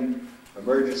having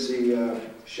emergency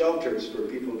shelters for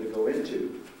people to go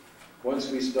into once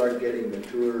we start getting the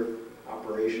tour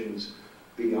operations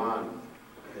beyond.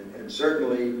 And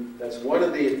certainly that's one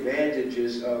of the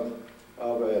advantages of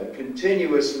a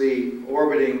continuously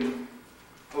orbiting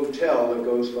hotel that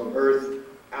goes from Earth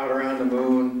out around the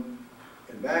moon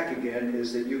and back again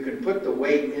is that you can put the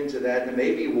weight into that, and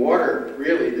maybe water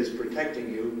really that's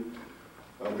protecting you,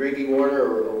 drinking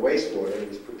water or wastewater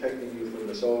is protecting you from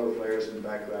the solar flares and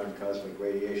background cosmic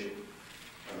radiation.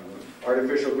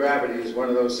 Artificial gravity is one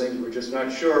of those things we're just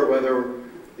not sure whether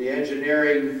the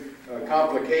engineering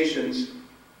complications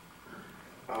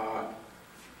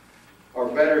are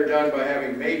better done by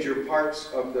having major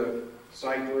parts of the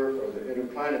cycler or the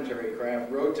interplanetary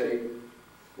craft rotate,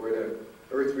 where the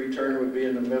Earth return would be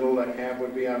in the middle, the cab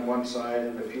would be on one side,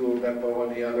 and the fuel depot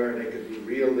on the other, and it could be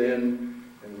reeled in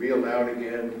and reeled out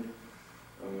again.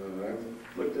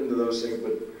 I've looked into those things,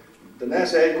 but the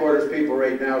NASA headquarters people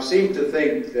right now seem to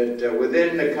think that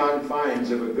within the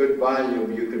confines of a good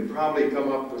volume, you can probably come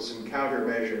up with some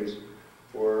countermeasures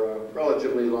for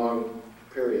relatively long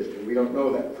periods, but we don't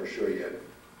know that for sure yet.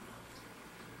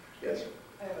 Yes?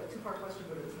 I have a two-part question,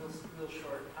 but it's real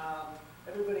short.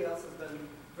 Everybody else has been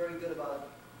very good about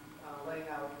laying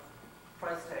out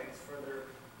price tags for the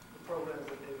programs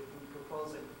that they've been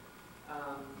proposing.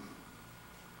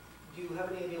 Do you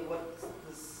have any idea what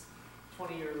this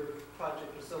 20-year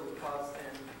project or so would cost,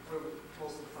 and where would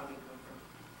most of the funding come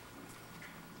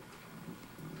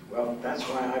from? Well, that's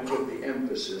why I put the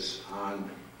emphasis on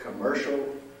commercial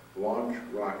launch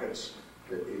rockets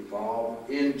that evolve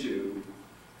into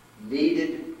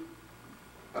needed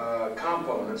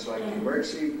components like the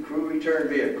emergency crew return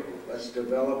vehicle. Let's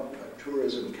develop a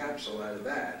tourism capsule out of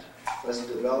that. Let's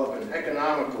develop an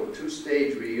economical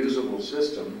two-stage reusable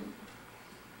system.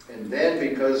 And then,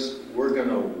 because we're going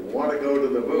to want to go to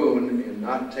the moon and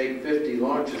not take 50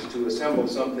 launches to assemble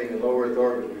something in low Earth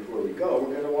orbit before we go,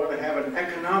 we're going to want to have an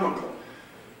economical.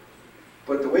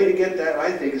 But the way to get that,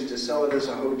 I think, is to sell it as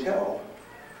a hotel.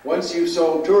 Once you've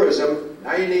sold tourism,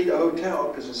 now you need the hotel,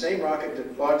 because the same rocket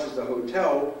that launches the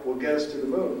hotel will get us to the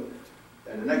moon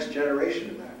and the next generation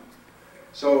of that.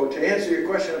 So to answer your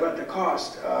question about the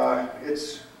cost,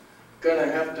 it's going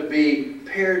to have to be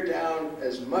pared down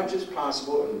as much as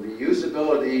possible, and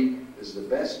reusability is the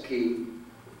best key.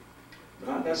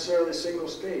 Not necessarily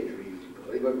single-stage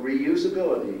reusability, but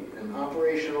reusability and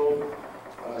operational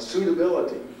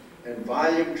suitability and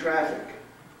volume traffic.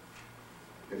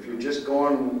 If you're just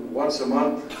going once a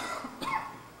month,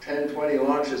 10, 20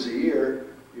 launches a year,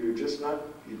 you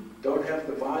don't have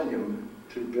the volume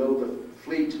to build a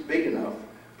fleet big enough.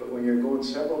 But when you're going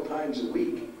several times a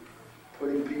week,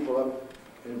 putting people up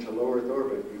into low Earth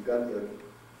orbit, you've got the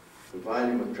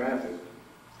volume of traffic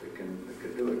that can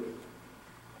do it.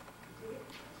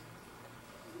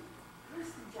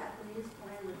 What's the Japanese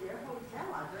plan with their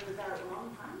hotel? I heard about it a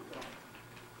long time ago.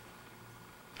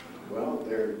 Well,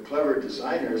 they're clever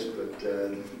designers, but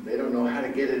they don't know how to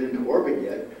get it into orbit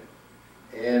yet.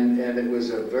 And it was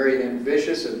a very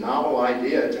ambitious and novel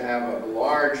idea to have a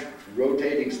large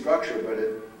rotating structure, but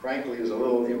it frankly is a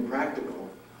little impractical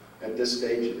at this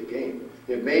stage of the game.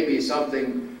 It may be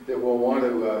something that we'll want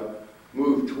to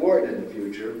move toward in the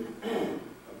future,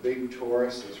 a big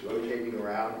torus that's rotating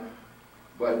around,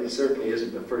 but it certainly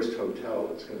isn't the first hotel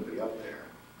that's going to be up there.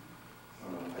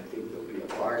 I think there'll be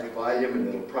a large volume, and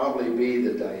it'll probably be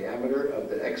the diameter of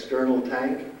the external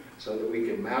tank, so that we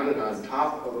can mount it on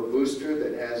top of a booster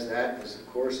that has that as the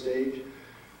core stage,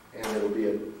 and it'll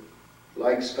be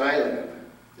like Skylab.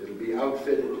 It'll be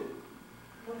outfitted.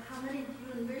 Well, how many do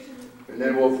you envision? And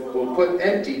then we'll put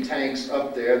empty tanks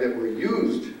up there that were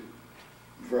used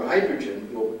for hydrogen.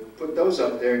 We'll put those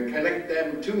up there and connect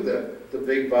them to the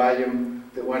big volume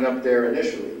that went up there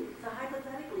initially. So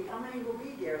hypothetically, how many will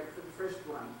be there for the first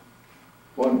one?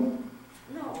 One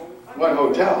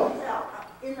hotel. hotel.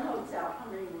 In the hotel, how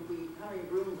many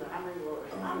rooms or how many will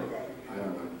accommodate? I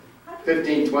don't know.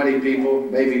 15, 20 people,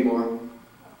 maybe more.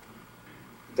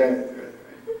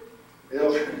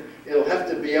 It'll have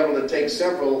to be able to take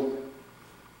several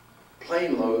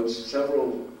plane loads,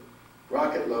 several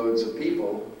rocket loads of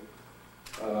people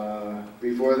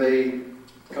before they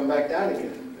come back down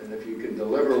again. And if you can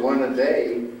deliver one a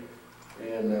day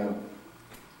and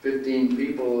 15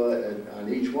 people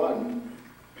on each one,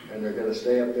 and they're going to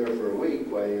stay up there for a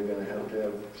week, why you're going to have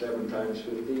 7 times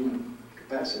 15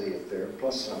 capacity up there,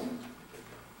 plus some.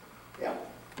 Yeah.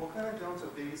 What kind of drones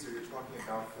of these are you talking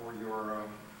about for your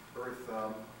Earth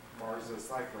Mars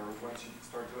cycler once you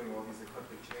start doing all these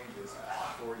ecliptic changes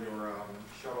for your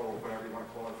shuttle, whatever you want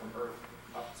to call it, from Earth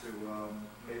up to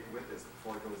mate with this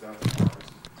before it goes out to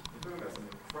Mars? You're doing some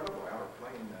incredible outer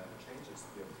plane changes to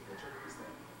be able to catch up with this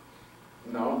thing.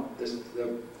 No,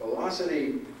 the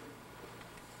velocity.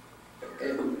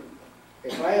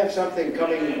 If I have something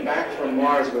coming back from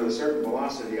Mars with a certain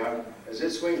velocity, as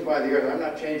it swings by the Earth, I'm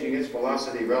not changing its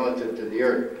velocity relative to the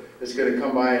Earth. It's going to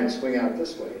come by and swing out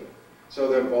this way. So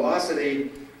the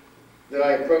velocity that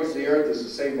I approach the Earth is the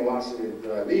same velocity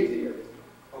that I leave the Earth.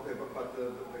 Okay, but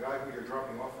the guy who you're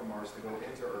dropping off from Mars to go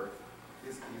into Earth,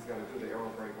 he's got to do the aero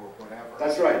brake or whatever.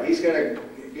 That's right. He's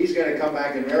gonna come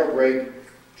back and aero brake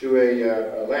to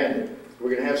a landing.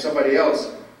 We're gonna have somebody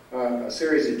else, a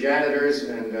series of janitors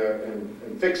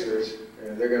and fixers,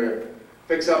 and they're gonna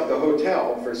fix up the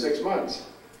hotel for 6 months.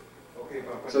 Okay,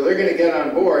 but So they're going to get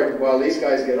on board while these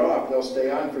guys get off. They'll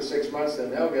stay on for 6 months, then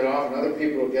they'll get off, and other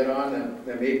people will get on, and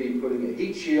they may be putting a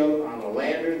heat shield on a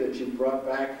lander that you brought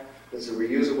back that's a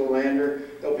reusable lander.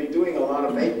 They'll be doing a lot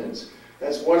of maintenance.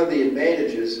 That's one of the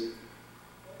advantages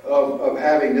of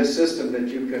having this system that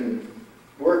you can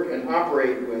work and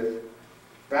operate with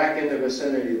back in the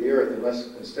vicinity of the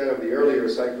Earth, instead of the earlier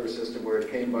cycler system where it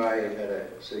came by and had a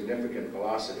significant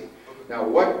velocity. Now,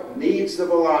 what needs the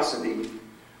velocity?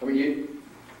 I mean,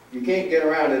 you can't get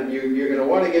around it. You're going to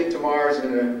want to get to Mars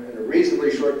in a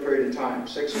reasonably short period of time,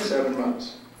 6 or 7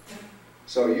 months.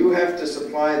 So you have to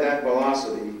supply that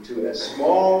velocity to as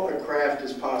small a craft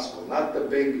as possible, not the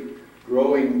big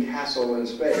growing castle in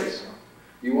space.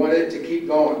 You want it to keep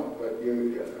going, but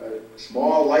a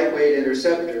small, lightweight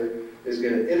interceptor is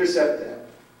going to intercept that.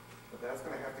 But that's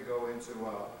going to have to go into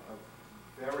a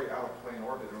very out-of-plane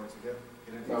orbit in order to get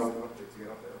into No. this ecliptic to get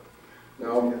up there.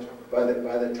 No, by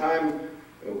the time,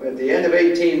 at the end of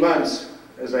 18 months,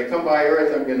 as I come by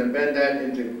Earth, I'm going to bend that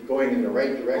into going in the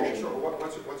right Oh, direction. sure.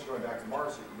 Once you're going back to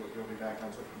Mars, you'll be back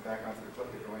onto the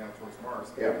ecliptic going out towards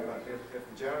Mars. Yeah. But if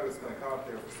the janitor is going to come up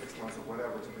there for 6 months or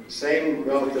whatever to be... Same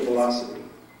relative velocity.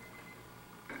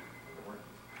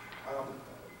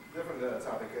 Different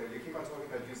topic. You keep on talking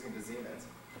about using the Zenith.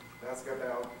 That's got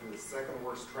about the second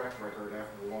worst track record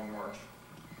after the Long March.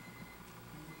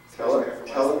 Tell Especially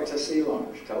after it last week. to Sea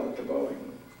Launch. Tell it to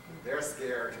Boeing. They're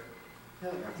scared.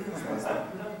 After this last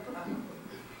week.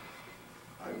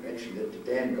 I mentioned it to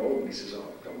Dan Golden. He says,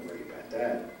 "Oh, don't worry about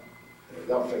that.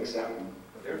 They'll fix that one."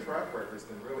 But their track record's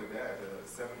been really bad.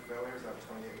 7 failures out of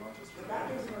 28 launches. But that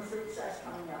gives them a success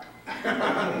coming up.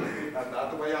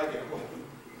 Not the way I gamble.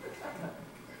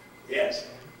 Yes.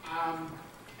 Have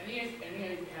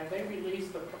they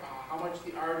released how much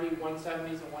the RD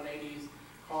 170s and 180s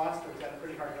cost, or is that a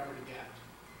pretty hard number to get?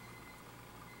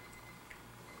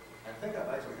 I think I've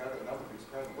actually got the number because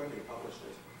President Whitney published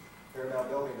it. They're now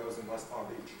building those in West Palm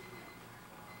Beach.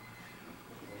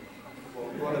 Well,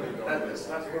 one of them building That's those.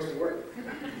 not supposed to work.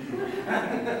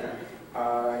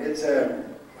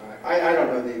 I don't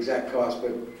know the exact cost,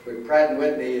 but Pratt &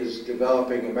 Whitney is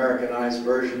developing Americanized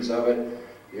versions of it.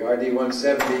 The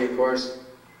RD-170, of course,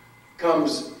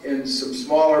 comes in some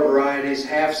smaller varieties,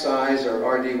 half size, or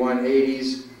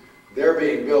RD-180s. They're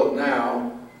being built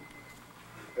now,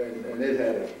 and it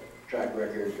had a track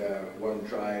record, 1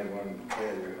 try and 1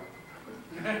 failure.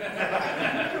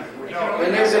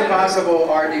 And there's a possible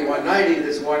RD-190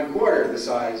 that's 1/4 the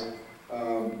size.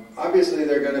 Obviously,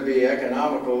 they're going to be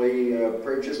economically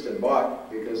purchased and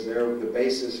bought because they're the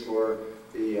basis for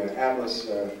the Atlas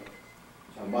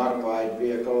modified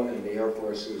vehicle and the Air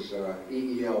Force's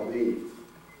EELV.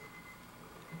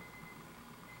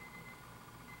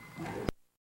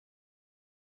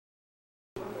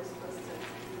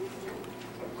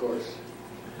 Of course.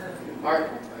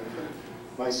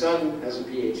 My son has a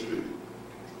PhD,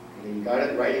 and he got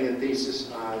it writing a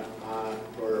thesis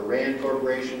for RAND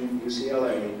Corporation,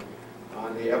 UCLA,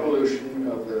 on the evolution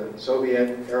of the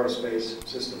Soviet aerospace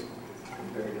system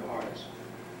compared to ours.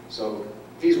 So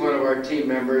he's one of our team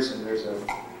members, and there's a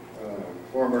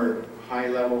former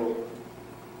high-level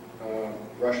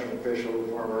Russian official,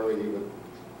 formerly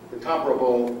the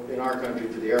comparable in our country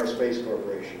to the Aerospace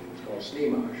Corporation. It's called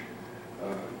SNIMASH.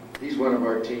 He's one of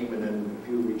our team, and then a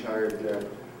few retired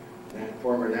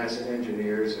former NASA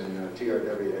engineers and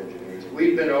TRW engineers.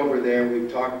 We've been over there,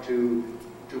 we've talked to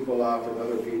Tupolev and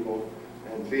other people,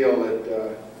 and feel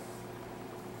that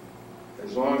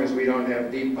as long as we don't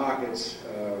have deep pockets,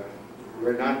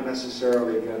 we're not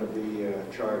necessarily going to be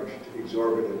charged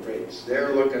exorbitant rates.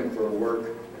 They're looking for work,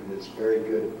 and it's very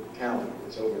good talent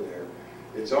that's over there.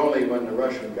 It's only when the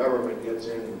Russian government gets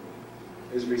in and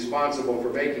is responsible for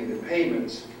making the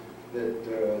payments that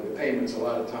the payments a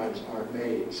lot of times aren't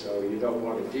made. So you don't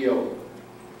want to deal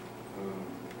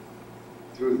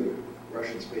through the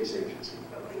Russian Space Agency.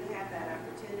 But we have that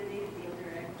opportunity to deal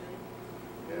directly.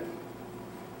 Yeah.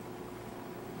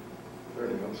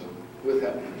 Very much so. With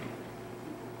help.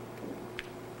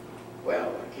 Well,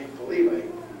 I can't believe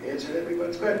I answered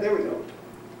everybody's question. There we go.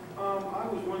 I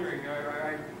was wondering,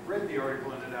 I read the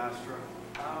article in Ad Astra.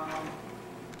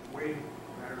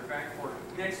 Matter of fact, for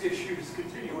next issue's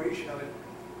continuation of it,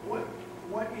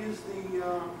 what is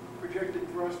the projected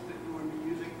thrust that you would be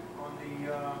using on the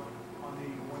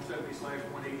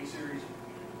 170/180 series?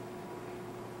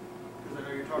 Because I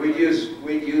know you're talking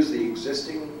We'd use the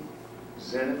existing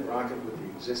Zenith rocket with the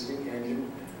existing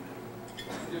engine.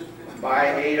 just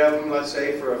Buy 8 of them, let's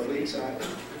say, for a fleet size.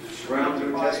 Run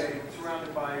through testing.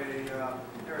 surrounded by a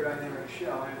aerodynamic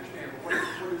shell, I understand. But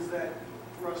what is that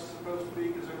thrust supposed to be?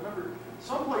 Because I remember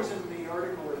someplace in the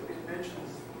article it mentions,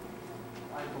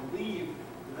 I believe,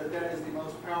 that is the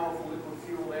most powerful liquid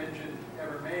fuel engine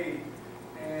ever made.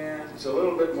 And It's a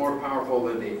little bit more powerful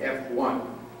than the F1.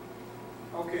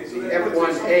 okay, so The that puts it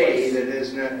F1A someplace-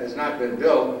 that has not been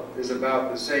built is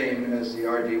about the same as the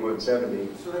RD-170.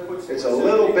 so that puts the It's a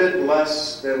 170 little bit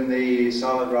less than the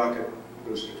solid rocket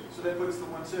booster. So that puts the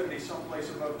 170 someplace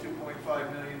above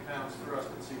 2.5 million pounds thrust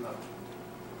at sea level.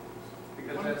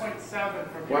 Because that's 1.7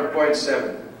 from your.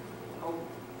 1.7.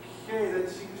 okay. That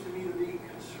seems to me to be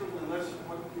considerably less than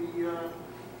what the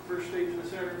first stage of the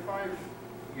Saturn V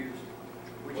used.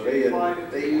 Which Well, implied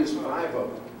at they used 2.5. 5 of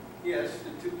them. Yes, the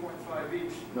 2.5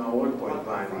 each. No,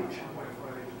 1.5 each. 1.5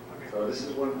 each. Okay. So this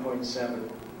is 1.7, and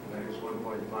that is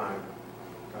 1.5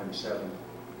 times 7.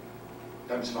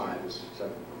 Times 5 is 7.5.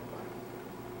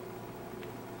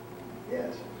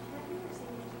 Yes.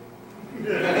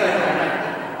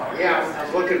 Yeah, I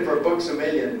was looking for books a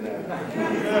million.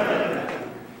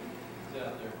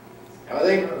 Are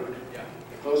they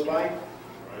close by?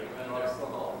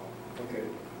 Okay.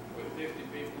 With 50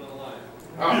 people in line.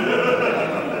 Oh.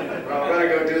 Well, I better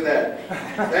go do that.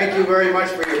 Thank you very much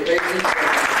for your patience.